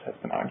clauses, has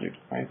been argued,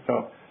 right?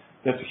 So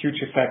there's a huge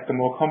effect. The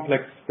more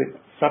complex the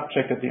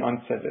subject at the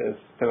onset is,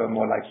 the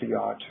more likely you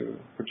are to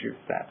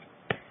produce that.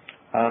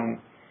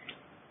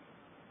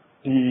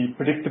 The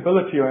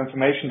predictability or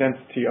information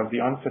density of the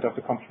onset of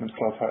the complement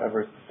clause,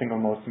 however, is the single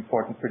most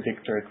important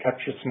predictor. It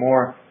captures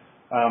more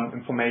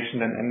information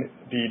than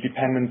the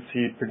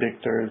dependency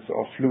predictors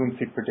or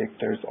fluency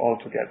predictors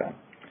altogether.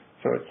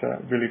 So it's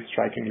really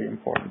strikingly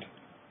important.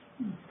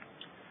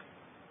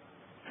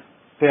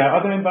 There are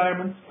other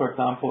environments. For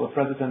example, a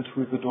president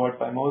who is adored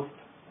by most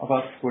of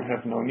us would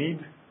have no need.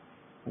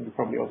 And you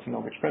probably also know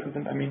which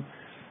president I mean.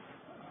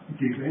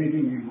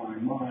 Debating in my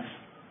mind,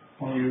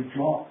 when you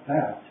drop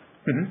that,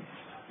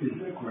 is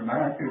it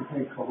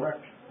grammatically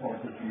correct or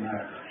does it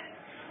matter?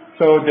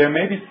 So there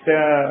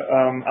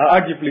are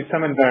arguably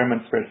some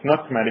environments where it's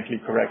not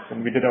grammatically correct,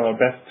 and we did our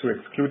best to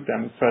exclude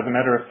them. So as a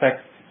matter of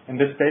fact, in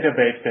this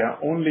database, there are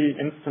only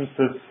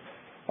instances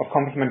of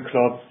complement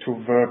clauses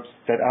to verbs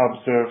that are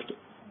observed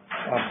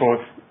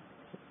both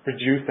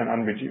reduced and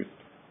unreduced.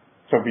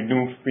 So we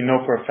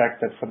know for a fact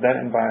that for that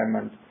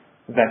environment,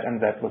 that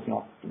and that was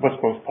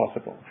both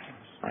possible,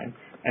 right?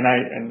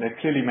 And there are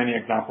clearly many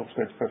examples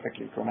where it's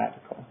perfectly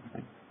grammatical.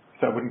 Right?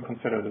 So I wouldn't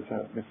consider this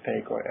a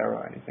mistake or error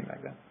or anything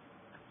like that.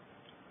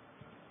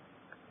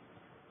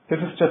 This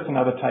is just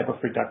another type of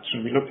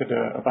reduction. We looked at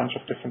a bunch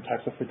of different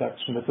types of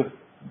reduction. This is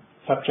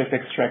subject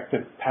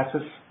extracted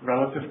passive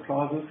relative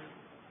clauses,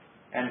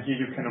 and here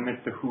you can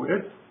omit the who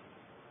is.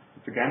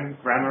 It's again,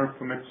 grammar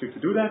permits you to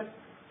do that.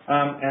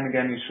 And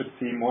again, you should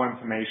see more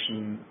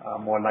information,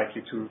 more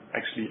likely to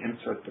actually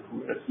insert the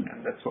who is,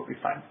 and that's what we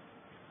find.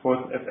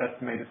 Both as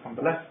estimated from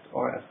the left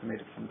or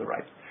estimated from the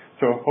right.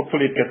 So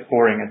hopefully it gets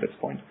boring at this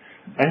point.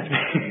 Right?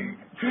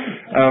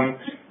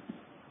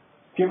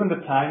 Given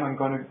the time, I'm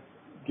going to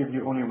give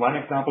you only one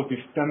example. We've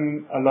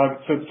done a lot.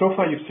 So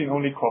far you've seen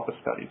only corpus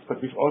studies, but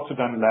we've also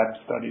done lab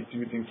studies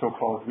using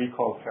so-called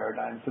recall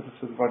paradigms. This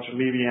is with Roger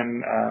Levy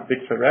and Vic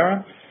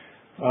Ferreira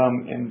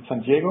in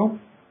San Diego.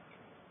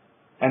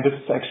 And this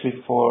is actually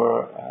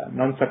for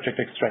non-subject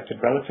extracted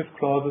relative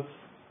clauses.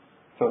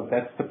 So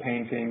that's the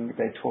painting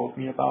they told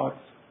me about.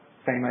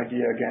 Same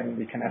idea again,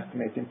 we can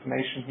estimate the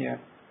information here.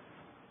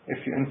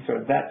 If you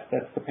insert that,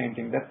 that's the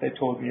painting that they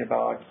told me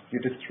about. You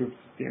distribute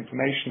the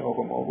information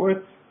over more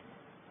words,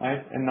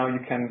 right? And now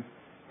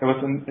there was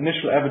an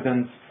initial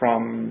evidence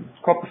from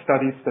corpus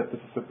studies that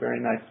this is a very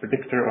nice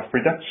predictor of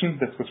reduction.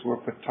 This was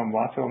work with Tom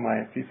Watto,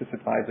 my thesis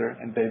advisor,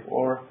 and Dave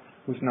Orr,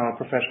 who's now a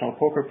professional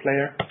poker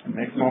player and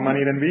makes more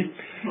money than we,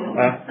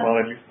 well,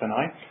 at least than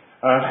I.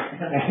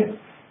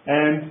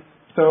 And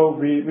so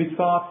we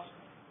thought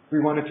we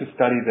wanted to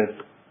study this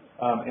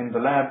in the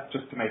lab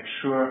just to make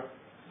sure.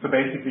 So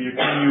basically you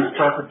can use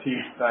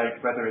properties like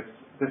whether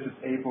this is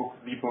a book,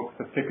 the book,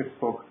 the thickest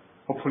book.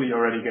 Hopefully you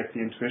already get the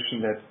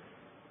intuition that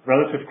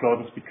relative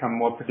clauses become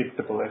more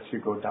predictable as you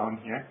go down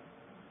here.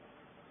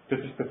 This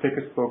is the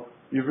thickest book.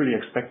 You really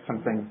expect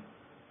something,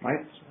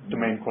 right?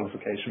 Domain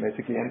qualification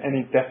basically. And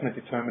any definite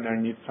determiner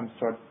needs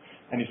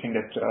anything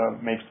that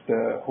makes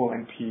the whole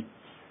NP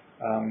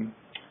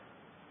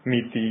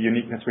meet the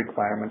uniqueness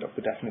requirement of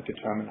the definite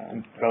determiner,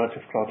 and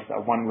relative clauses are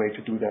one way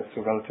to do that.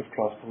 So relative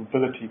clause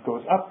probability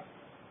goes up,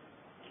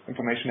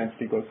 information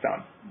density goes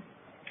down.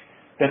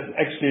 That's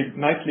actually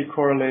nicely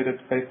correlated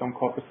based on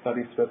corpus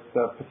studies with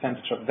the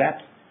percentage of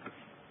that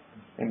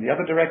in the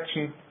other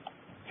direction.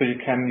 So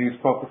you can use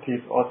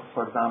properties also,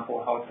 for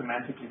example, how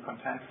semantically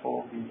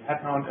contentful the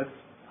head noun is,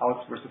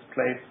 house versus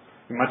place.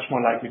 You're much more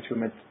likely to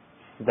omit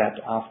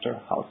that after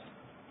house.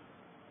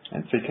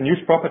 And so you can use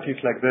properties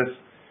like this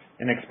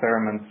in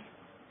experiments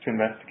to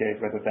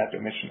investigate whether that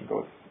omission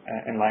goes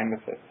in line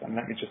with this. And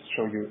let me just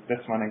show you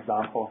this one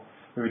example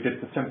where we did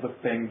the simplest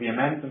thing. The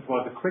amendment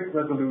was a quick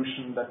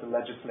resolution that the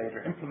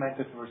legislator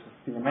implemented versus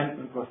the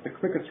amendment was the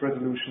quickest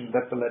resolution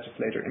that the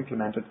legislator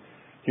implemented.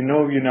 You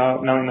know you're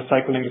now in a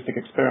psycholinguistic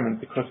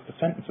experiment because the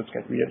sentences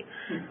get weird,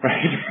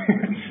 right?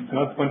 It's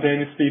not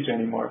spontaneous speech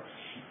anymore.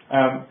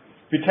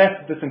 We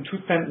tested this in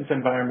 2 sentence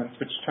environments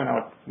which turn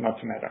out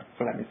not to matter.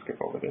 So let me skip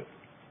over this.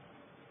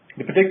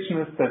 The prediction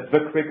is that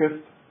the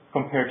quickest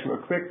compared to a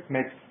quick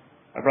makes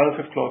a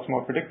relative clause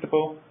more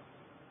predictable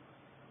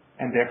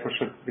and therefore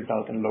should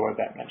result in lower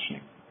that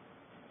mentioning.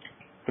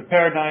 The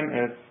paradigm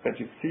is that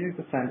you see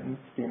the sentence,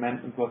 the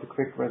amendment was a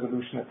quick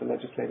resolution that the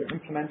legislator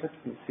implemented,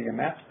 you see a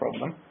math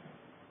problem.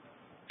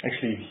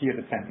 Actually, you hear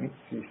the sentence,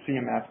 you see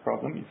a math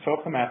problem, you solve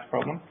the math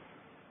problem,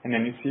 and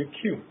then you see a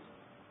cue.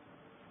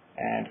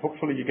 And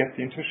hopefully you get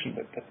the intuition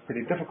that that's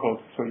pretty difficult,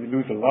 so you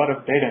lose a lot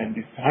of data in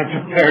these kinds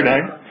of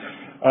paradigms.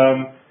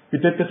 We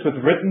did this with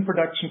written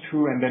production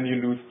too, and then you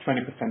lose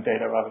 20%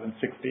 data rather than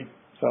 60.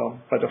 So,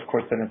 but of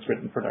course then it's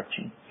written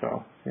production,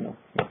 so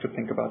what to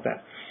think about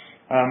that.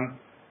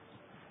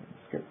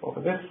 Skip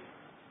over this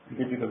and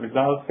give you the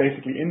results.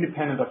 Basically,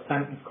 independent of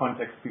sentence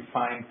context, we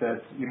find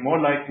that you're more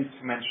likely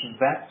to mention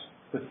that,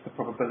 this is the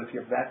probability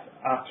of that,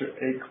 after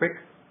a quick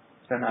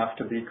than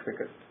after the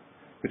quickest,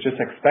 which is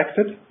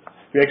expected.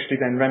 We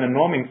actually then ran a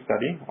norming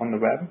study on the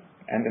web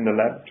and in the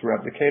lab to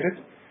replicate it,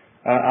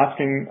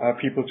 asking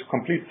people to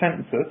complete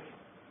sentences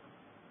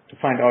to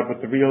find out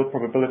what the real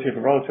probability of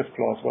a relative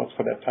clause was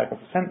for that type of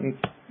a sentence.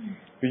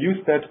 We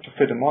used that to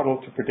fit a model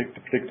to predict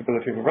the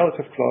predictability of a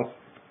relative clause,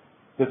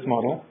 this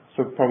model.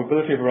 So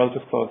probability of a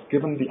relative clause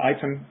given the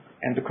item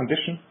and the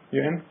condition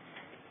you're in.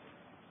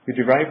 We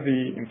derive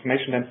the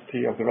information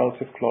density of the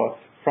relative clause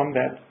from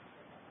that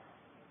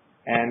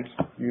and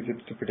use it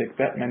to predict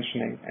that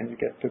mentioning, and you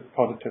get the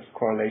positive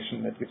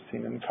correlation that you've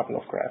seen in a couple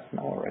of graphs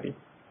now already.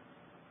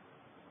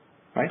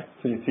 Right?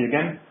 So you see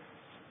again,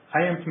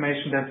 higher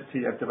information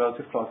density at the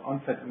relative clause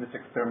onset in this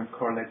experiment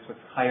correlates with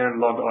higher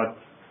log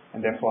odds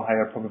and therefore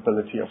higher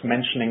probability of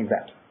mentioning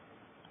that.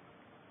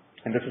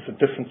 And this is a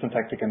different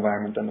syntactic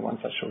environment than the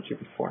ones I showed you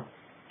before.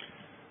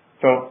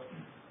 So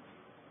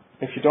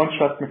if you don't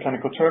trust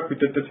Mechanical Turk, we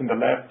did this in the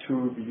lab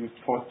too. We used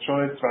forced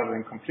choice rather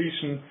than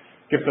completion.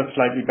 Gives us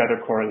slightly better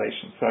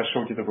correlation. So I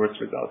showed you the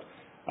worst result.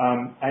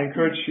 I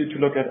encourage you to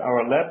look at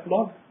our lab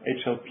blog,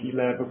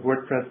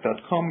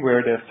 hlplab.wordpress.com,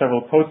 where there are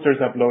several posters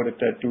uploaded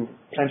that do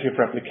plenty of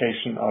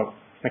replication of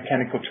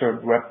Mechanical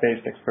Turk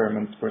web-based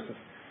experiments versus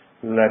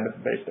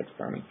lab-based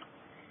experiments.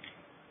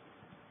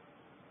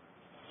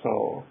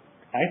 So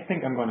I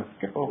think I'm going to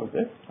skip over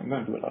this. I'm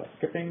going to do a lot of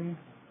skipping,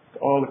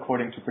 all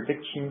according to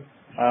prediction.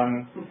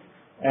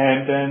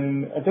 And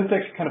then this is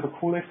actually kind of a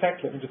cool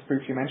effect. Let me just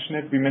briefly mention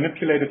it. We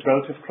manipulated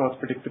relative clause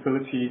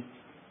predictability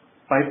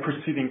by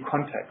preceding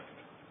context,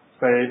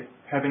 by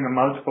having a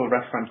multiple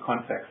referent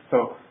context.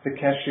 So the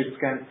cashier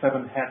scanned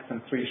 7 hats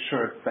and 3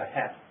 shirts, the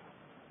hat.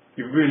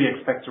 You really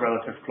expect a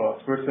relative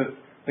clause versus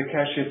the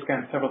cashier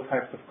scanned several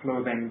types of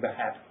clothing, the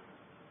hat,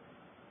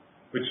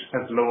 which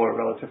has lower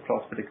relative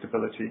clause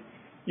predictability.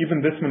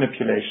 Even this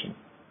manipulation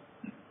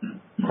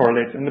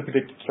correlates in the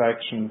predicted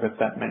direction with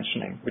that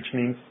mentioning, which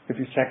means if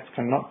these facts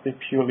cannot be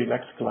purely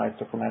lexicalized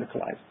or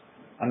grammaticalized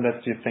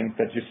unless you think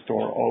that you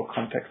store all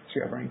contexts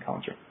you ever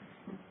encounter.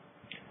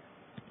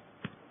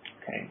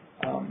 Okay.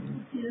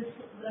 You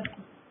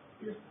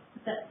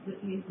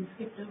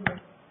skipped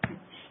over.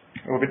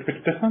 Oh, which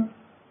this one?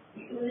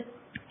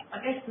 I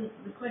guess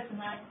the question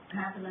I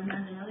have, and I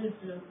imagine others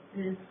do,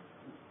 is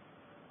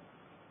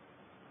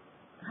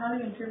how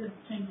do you interpret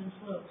the change in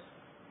slopes?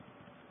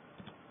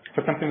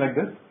 For something like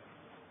this?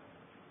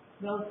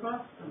 Well,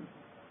 across them.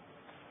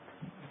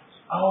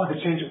 Oh, the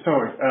change.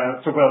 Sorry.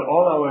 Well,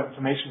 all our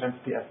information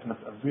density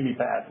estimates are really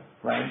bad,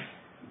 right?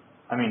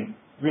 I mean,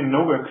 we're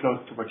nowhere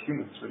close to what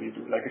humans really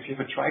do. Like if you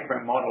have a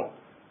trigram model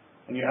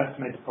and you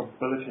estimate the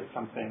probability of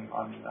something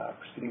on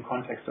preceding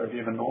context, or if you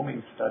have a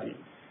norming study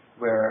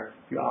where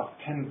you ask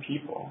 10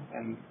 people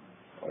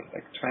or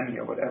like 20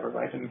 or whatever,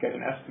 right, and get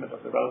an estimate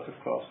of the relative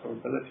clause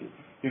probability,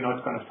 you're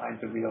not going to find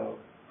the real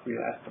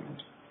estimate.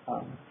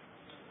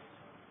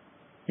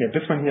 Yeah,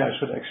 this one here I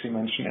should actually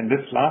mention. In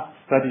this last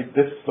study,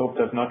 this slope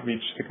does not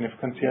reach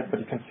significance yet,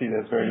 but you can see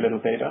there's very little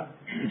data.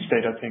 Each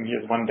data thing here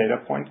is one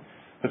data point.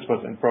 This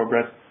was in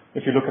progress.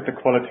 If you look at the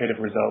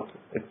qualitative result,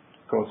 it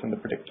goes in the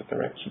predicted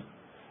direction.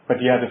 But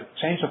yeah, the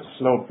change of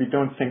slope we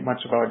don't think much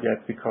about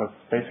yet because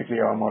basically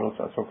our models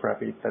are so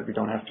crappy that we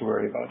don't have to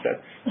worry about that.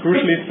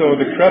 Crucially, so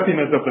the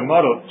crappiness of the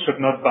model should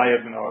not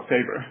bias in our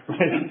favor,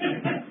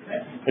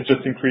 right? It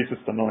just increases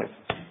the noise.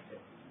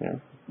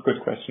 Yeah, good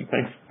question.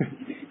 Thanks.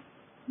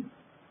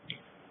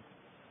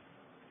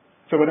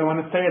 So what I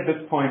want to say at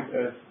this point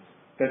is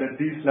that at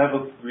these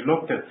levels we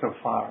looked at so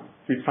far,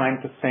 we find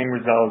the same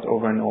result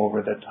over and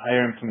over, that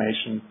higher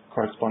information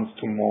corresponds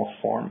to more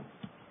form.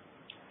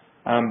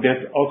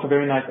 There's also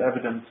very nice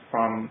evidence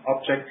from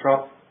object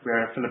drop,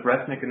 where Philip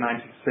Resnick in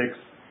 1996,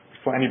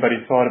 before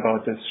anybody thought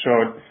about this,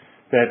 showed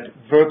that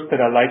verbs that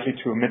are likely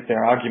to omit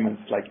their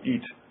arguments, like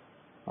eat,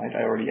 right,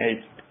 I already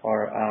ate,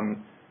 or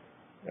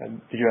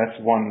the US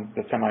won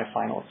the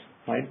semifinals,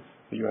 right,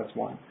 the US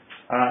won.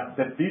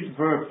 That these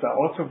verbs are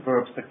also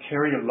verbs that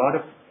carry a lot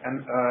of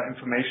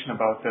information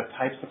about the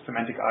types of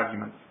semantic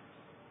arguments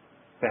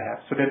they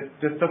have. So that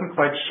this doesn't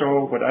quite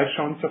show what I've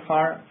shown so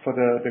far for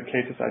the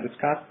cases I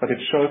discussed, but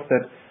it shows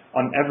that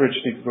on average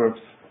these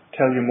verbs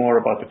tell you more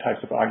about the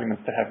types of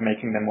arguments they have,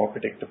 making them more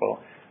predictable.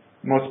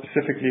 More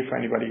specifically, for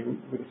anybody who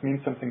this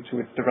means something to,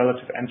 it's the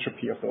relative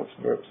entropy of those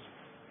verbs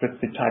with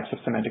the types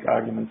of semantic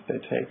arguments they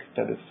take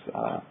that is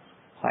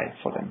high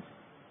for them.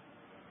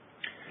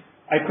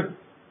 I could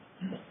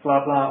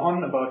blah blah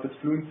on about the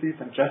fluencies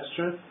and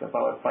gestures,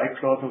 about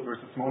biclausal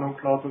versus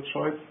monoclausal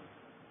choice,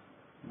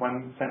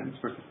 one sentence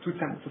versus two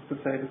sentences to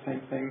say the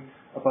same thing,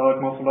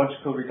 about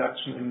morphological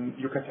reduction in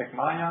Yucatec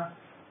Maya,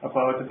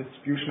 about the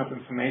distribution of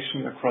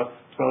information across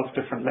 12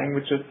 different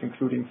languages,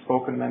 including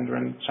spoken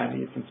Mandarin,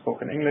 Chinese, and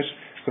spoken English.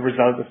 The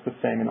result is the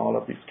same in all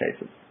of these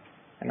cases.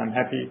 And I'm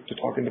happy to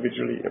talk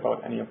individually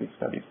about any of these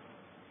studies.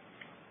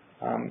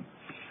 I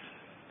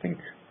think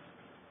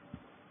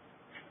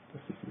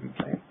this is even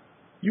playing.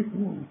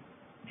 Yoo-hoo!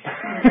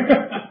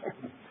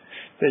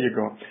 There you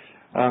go.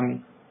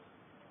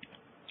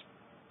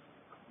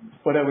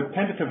 What I would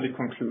tentatively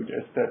conclude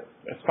is that,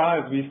 as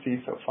far as we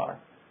see so far,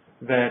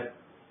 that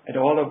at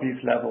all of these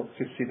levels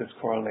you see this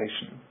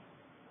correlation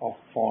of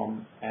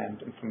form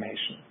and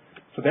information.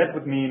 So that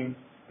would mean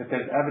that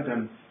there's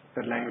evidence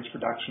that language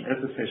production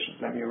is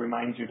efficient. Let me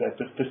remind you that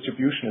this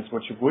distribution is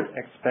what you would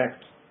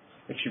expect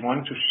if you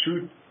want to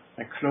shoot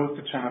close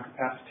to channel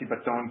capacity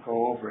but don't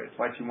go over it,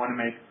 right? You want to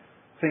make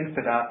things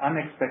that are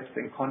unexpected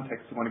in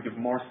context. You want to give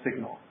more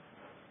signal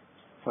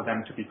for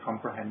them to be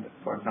comprehended,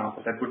 for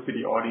example. That would be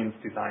the audience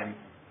design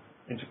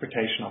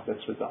interpretation of this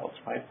result,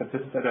 right? But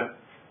this is at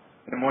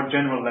a more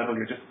general level.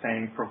 You're just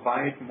saying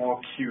provide more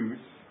cues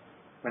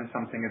when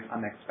something is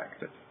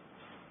unexpected.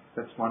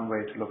 That's one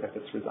way to look at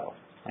this result,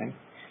 right?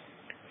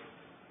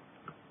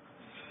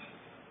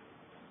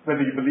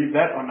 Whether you believe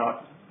that or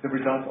not, the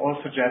results all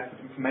suggest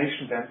that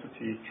information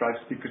density drives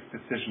speakers'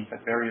 decisions at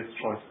various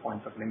choice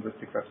points of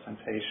linguistic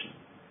representation.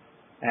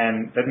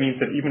 And that means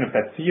that even if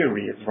that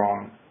theory is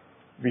wrong,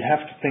 we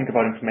have to think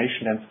about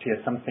information density as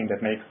something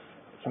that makes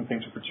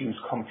something to produce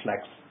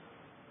complex,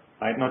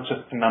 right? Not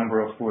just the number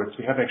of words.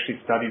 We have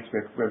actually studies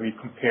where we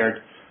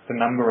compared the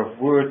number of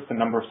words, the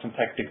number of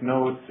syntactic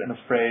nodes in a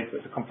phrase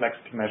as a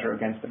complexity measure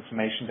against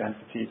information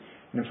density.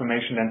 And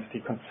information density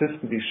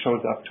consistently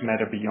shows up to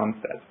matter beyond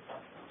that.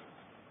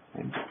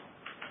 Right?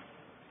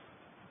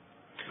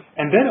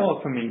 And that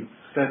also means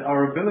that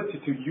our ability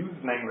to use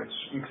language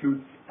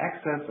includes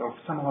access, or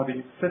somehow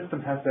the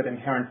system has that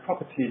inherent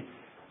property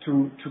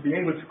to be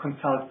able to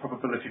consult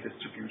probability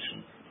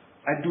distributions.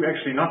 I do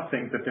actually not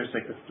think that there's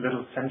like this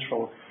little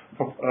central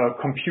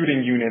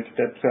computing unit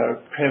that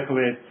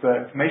calculates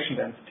information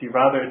density.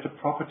 Rather, it's a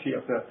property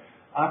of the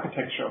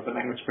architecture of the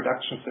language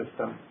production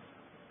system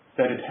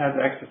that it has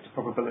access to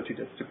probability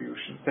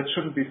distributions. That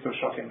shouldn't be so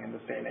shocking in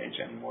this day and age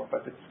anymore,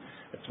 but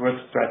it's worth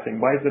stressing.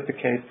 Why is that the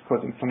case?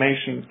 Because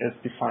information is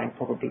defined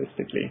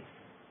probabilistically.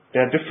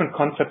 There are different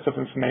concepts of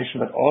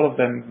information, but all of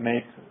them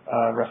make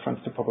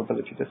reference to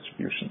probability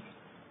distributions.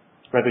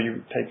 Whether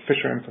you take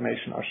Fisher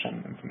information or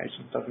Shannon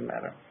information, it doesn't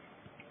matter.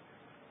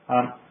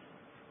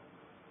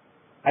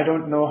 I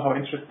don't know how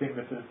interesting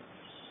this is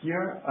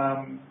here.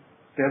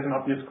 There's an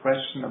obvious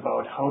question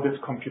about how this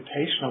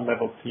computational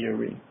level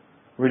theory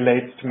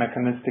relates to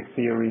mechanistic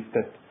theories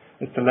that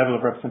is the level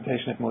of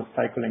representation that most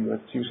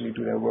psycholinguists usually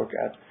do their work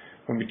at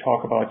when we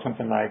talk about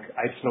something like,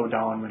 I slow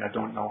down when I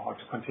don't know how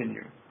to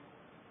continue.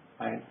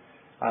 Right?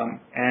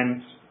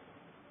 And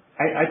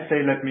I'd say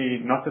let me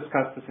not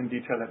discuss this in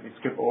detail, let me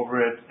skip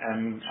over it,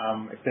 and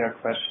if there are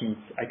questions,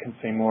 I can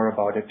say more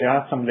about it. There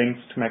are some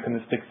links to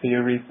mechanistic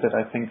theories that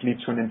I think lead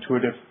to an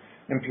intuitive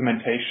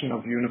implementation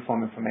of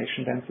uniform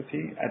information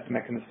density at the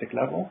mechanistic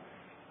level,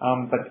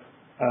 but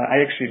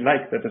I actually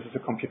like that this is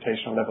a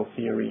computational level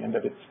theory and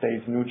that it stays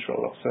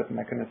neutral of certain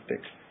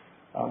mechanistic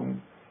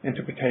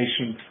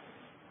interpretations,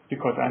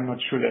 because I'm not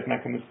sure that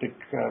mechanistic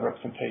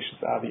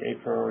representations are the a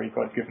priori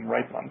God-given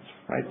right ones,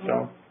 right?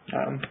 So,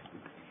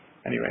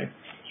 anyway.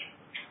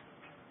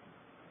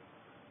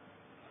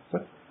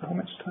 How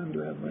much time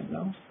do I have right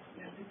now?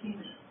 15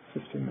 minutes.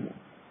 15 minutes.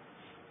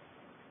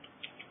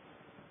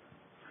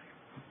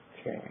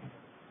 Okay.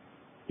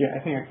 Yeah,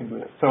 I think I can do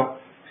that. So,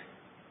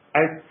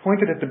 I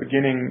pointed at the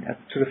beginning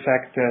to the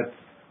fact that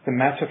the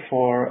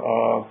metaphor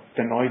of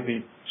the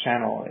noisy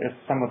channel is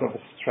somewhat of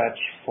a stretch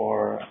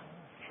for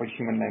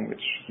human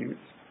language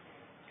use,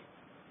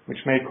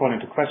 which may call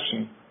into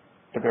question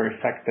the very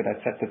fact that I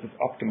said this is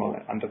optimal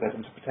under that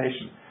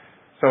interpretation.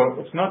 So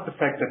it's not the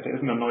fact that there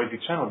isn't a noisy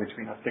channel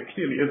between us. There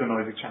clearly is a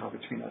noisy channel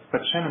between us.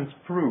 But Shannon's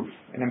proof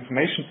in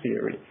information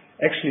theory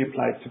actually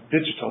applies to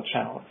digital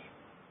channels.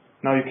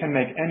 Now you can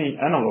make any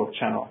analog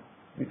channel.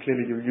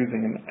 Clearly you're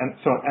using an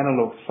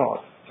analog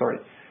source. Sorry,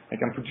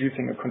 like I'm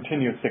producing a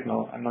continuous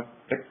signal. I'm not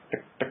tick,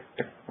 tick, tick,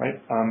 tick, right?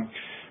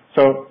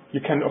 So you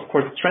can of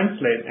course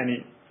translate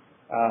any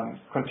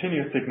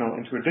continuous signal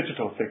into a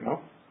digital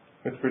signal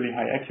with really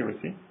high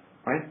accuracy,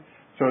 right?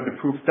 So the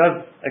proof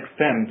does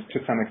extend to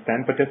some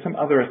extent, but there's some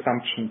other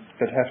assumptions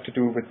that have to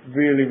do with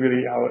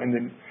really how in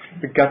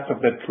the guts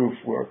of that proof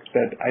work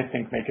that I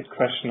think make it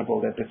questionable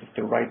that this is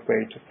the right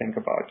way to think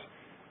about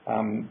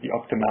the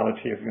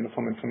optimality of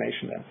uniform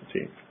information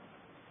density.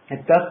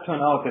 It does turn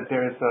out that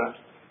there is a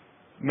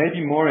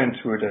maybe more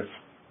intuitive,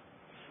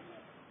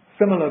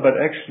 similar but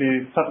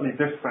actually subtly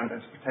different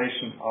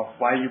interpretation of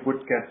why you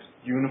would get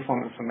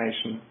uniform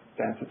information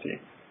density.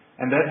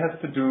 And that has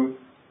to do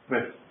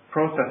with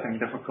processing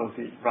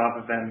difficulty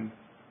rather than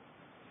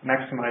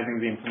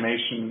maximizing the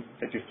information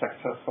that you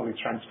successfully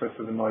transfer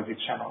through the noisy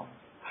channel.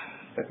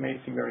 That may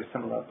seem very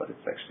similar, but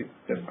it's actually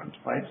different,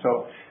 right?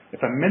 So if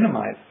I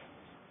minimize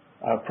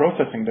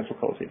processing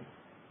difficulty,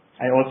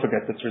 I also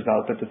get this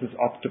result that this is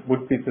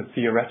would be the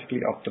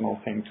theoretically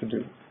optimal thing to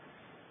do.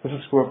 This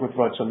is work with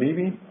Roger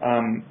Levy,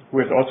 who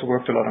has also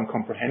worked a lot on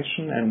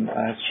comprehension and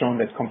has shown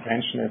that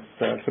comprehension is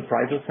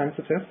surprisal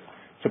sensitive.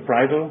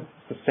 Surprisal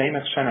is the same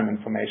as Shannon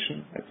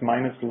information. It's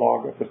minus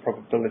log of the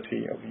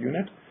probability of a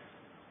unit,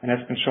 and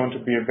has been shown to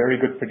be a very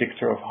good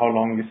predictor of how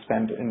long you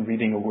spend in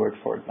reading a word,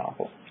 for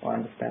example, or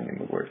understanding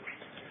the word.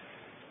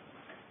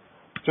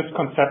 Just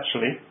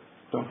conceptually,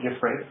 don't be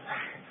afraid.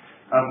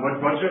 What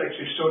Roger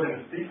actually showed in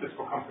his thesis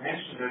for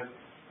comprehension is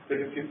that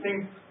if you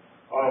think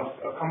of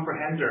a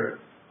comprehender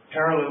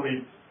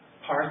parallelly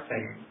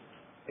parsing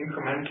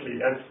incrementally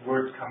as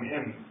words come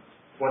in,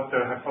 what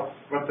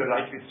the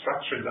likely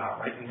structures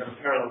are, right? And you have a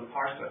parallel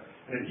parser,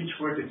 and at each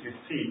word that you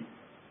see,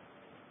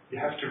 you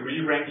have to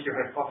re-rank your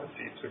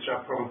hypotheses, which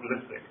are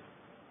probabilistic,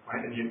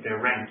 right? And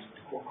they're ranked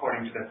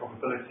according to their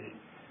probability.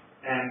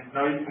 And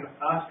now you can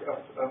ask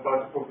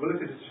about the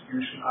probability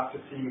distribution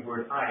after seeing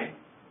word I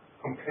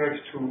compared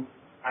to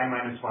I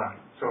minus 1.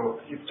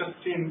 So you've just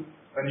seen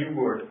a new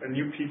word, a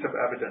new piece of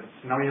evidence.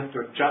 Now you have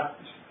to adjust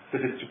the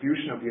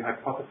distribution of your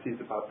hypotheses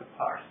about the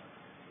parse.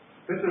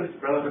 This is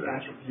relative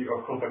entropy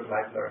or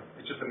Hilbert-Leibler,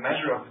 which is a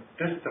measure of the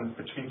distance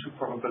between two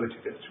probability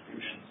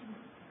distributions.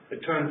 It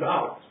turns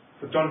out,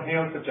 so John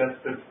Hale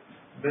suggested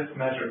this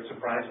measure is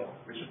surprisal,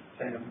 which is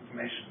the same as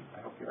information.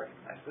 I hope you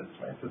recognize this,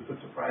 right? So it's the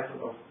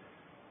surprisal of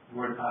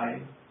word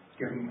I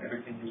given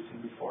everything you've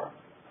seen before.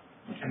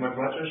 And what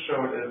Roger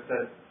showed is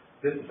that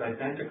this is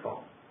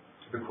identical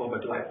to the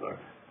Hilbert-Leibler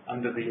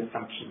under the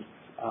assumptions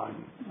of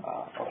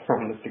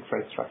probabilistic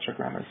phrase structure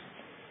grammars.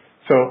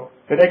 So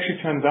it actually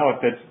turns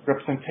out that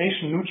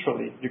representation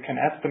neutrally, you can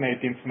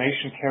estimate the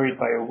information carried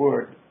by a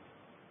word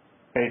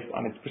based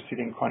on its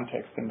preceding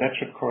context, and that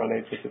should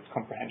correlate with its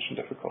comprehension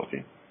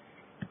difficulty.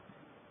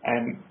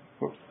 And,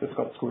 whoops, this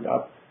got screwed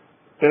up.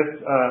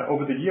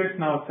 Over the years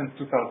now, since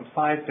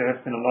 2005, there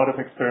have been a lot of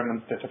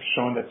experiments that have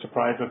shown that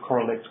surprisal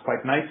correlates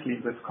quite nicely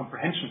with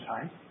comprehension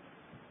times.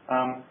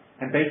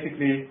 And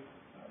basically,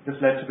 this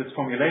led to this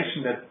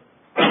formulation that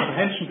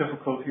comprehension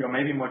difficulty, or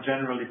maybe more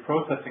generally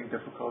processing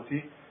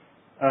difficulty,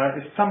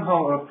 is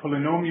somehow a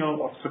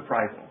polynomial of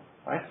surprisal,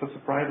 right? So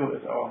surprisal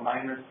is our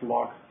minus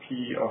log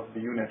p of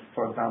the unit,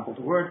 for example,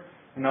 the word,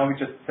 and now we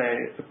just say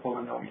it's a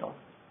polynomial,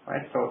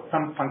 right? So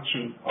some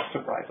function of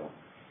surprisal.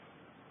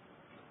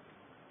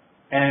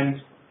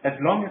 And as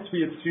long as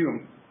we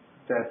assume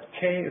that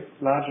k is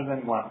larger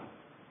than 1,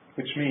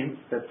 which means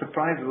that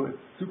surprisal is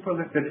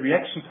that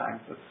reaction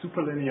times are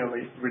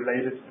superlinearly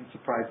related in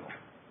surprisal,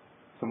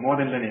 so more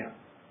than linear.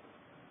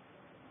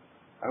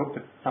 I hope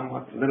that's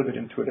somewhat a little bit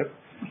intuitive.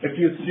 If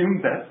you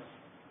assume that,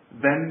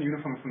 then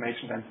uniform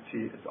information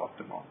density is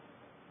optimal.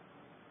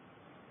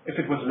 If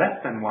it was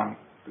less than 1,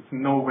 there's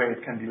no way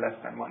it can be less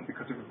than 1,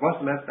 because if it was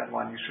less than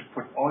 1, you should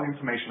put all the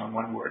information on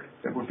one word.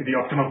 That would be the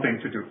optimal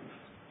thing to do.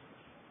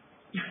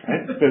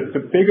 Right?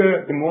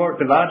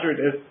 The larger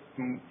it is,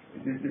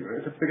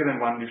 if it's bigger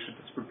than 1, you should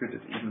distribute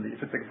it evenly.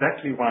 If it's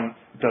exactly 1,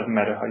 it doesn't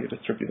matter how you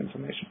distribute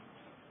information.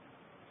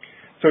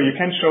 So you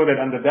can show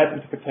that under that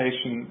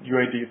interpretation,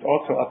 UAD is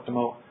also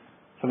optimal.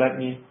 So let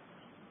me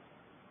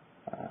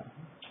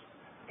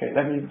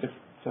just,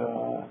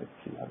 let's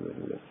see how do we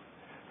do this.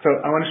 So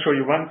I want to show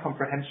you one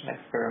comprehension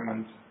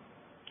experiment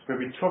where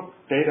we took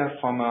data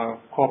from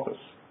a corpus,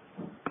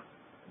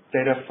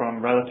 data from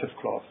relative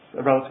clause,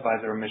 a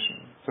relativizer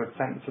omission. So it's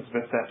sentences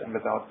with that and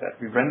without that.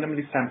 We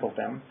randomly sampled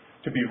them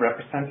to be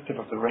representative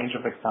of the range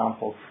of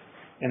examples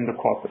in the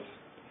corpus.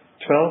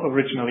 12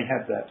 originally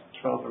had that.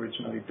 12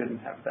 originally didn't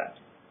have that.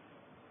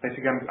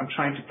 Basically, I'm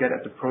trying to get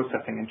at the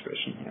processing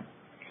intuition here.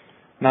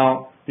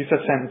 Now, these are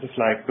sentences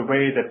like, the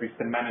way that we've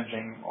been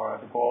managing, or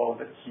the ball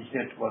that he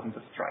hit wasn't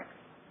a strike.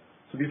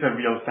 So these are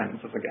real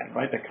sentences again,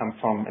 right? That come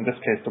from, in this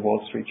case, the Wall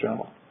Street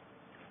Journal.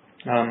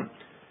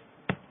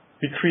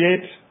 We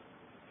create,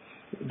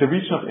 the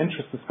region of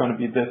interest is going to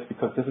be this,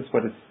 because this is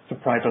what is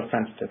surprisal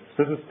sensitive.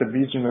 This is the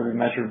region where we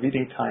measure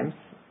reading times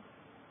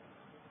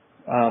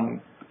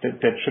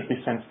that should be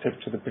sensitive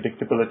to the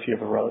predictability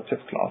of a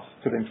relative clause,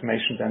 to the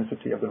information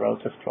density of the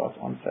relative clause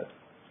onset.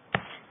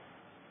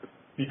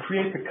 We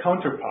create the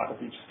counterpart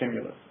of each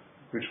stimulus,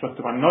 which was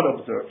the one not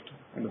observed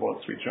in the Wall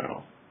Street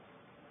Journal.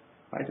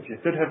 Right? If you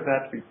did have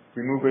that, we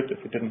remove it.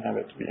 If you didn't have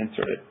it, we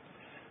insert it.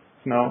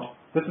 Now,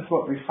 this is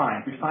what we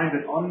find. We find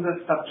that on the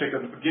subject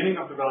at the beginning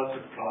of the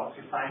relative clause,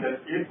 you find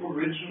that if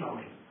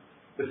originally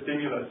the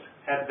stimulus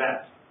had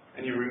that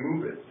and you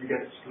remove it, you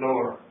get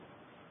slower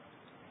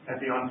at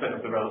the onset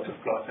of the relative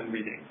clause in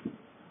reading.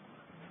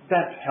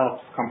 That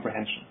helps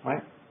comprehension,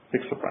 right?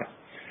 Big surprise.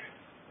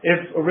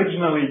 If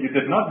originally you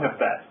did not have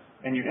that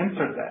and you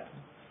insert that,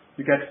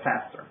 you get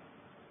faster.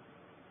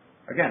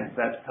 Again,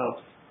 that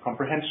helps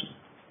comprehension.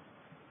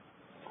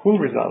 Cool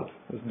result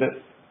is this.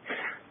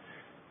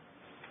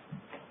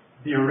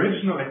 The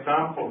original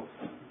examples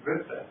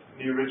with that and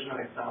the original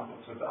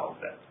examples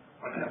without that,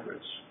 on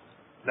average,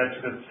 led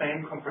to the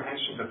same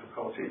comprehension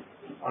difficulty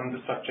on the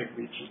subject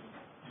region.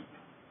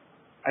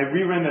 I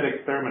reran that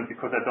experiment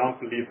because I don't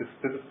believe this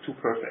is too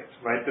perfect,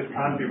 right? This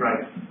can't be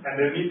right. And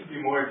there needs to be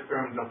more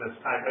experiments of this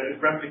type.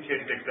 It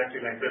replicated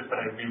exactly like this,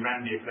 but I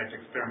reran the exact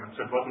experiment.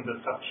 So it wasn't a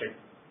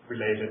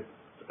subject-related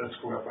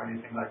screw-up or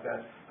anything like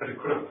that. But it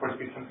could, of course,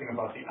 be something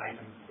about the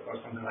items or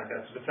something like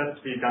that. So this has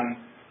to be done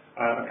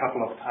a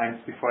couple of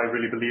times before I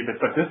really believe it.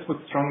 But this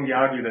would strongly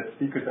argue that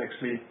speakers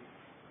actually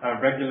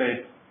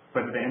regulate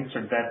whether they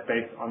answered that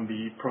based on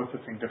the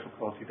processing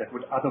difficulty that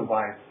would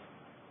otherwise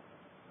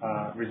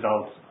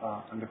result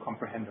on the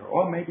comprehender,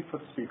 or maybe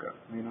for the speaker.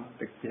 We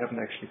haven't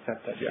actually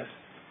said that yet.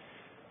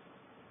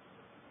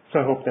 So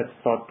I hope that's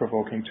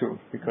thought-provoking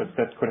too, because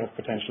that could have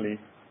potentially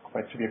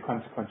quite severe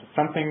consequences.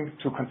 Something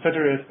to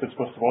consider is this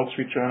was the Wall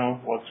Street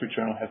Journal. Wall Street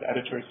Journal has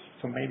editors,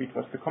 so maybe it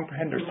was the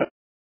comprehender.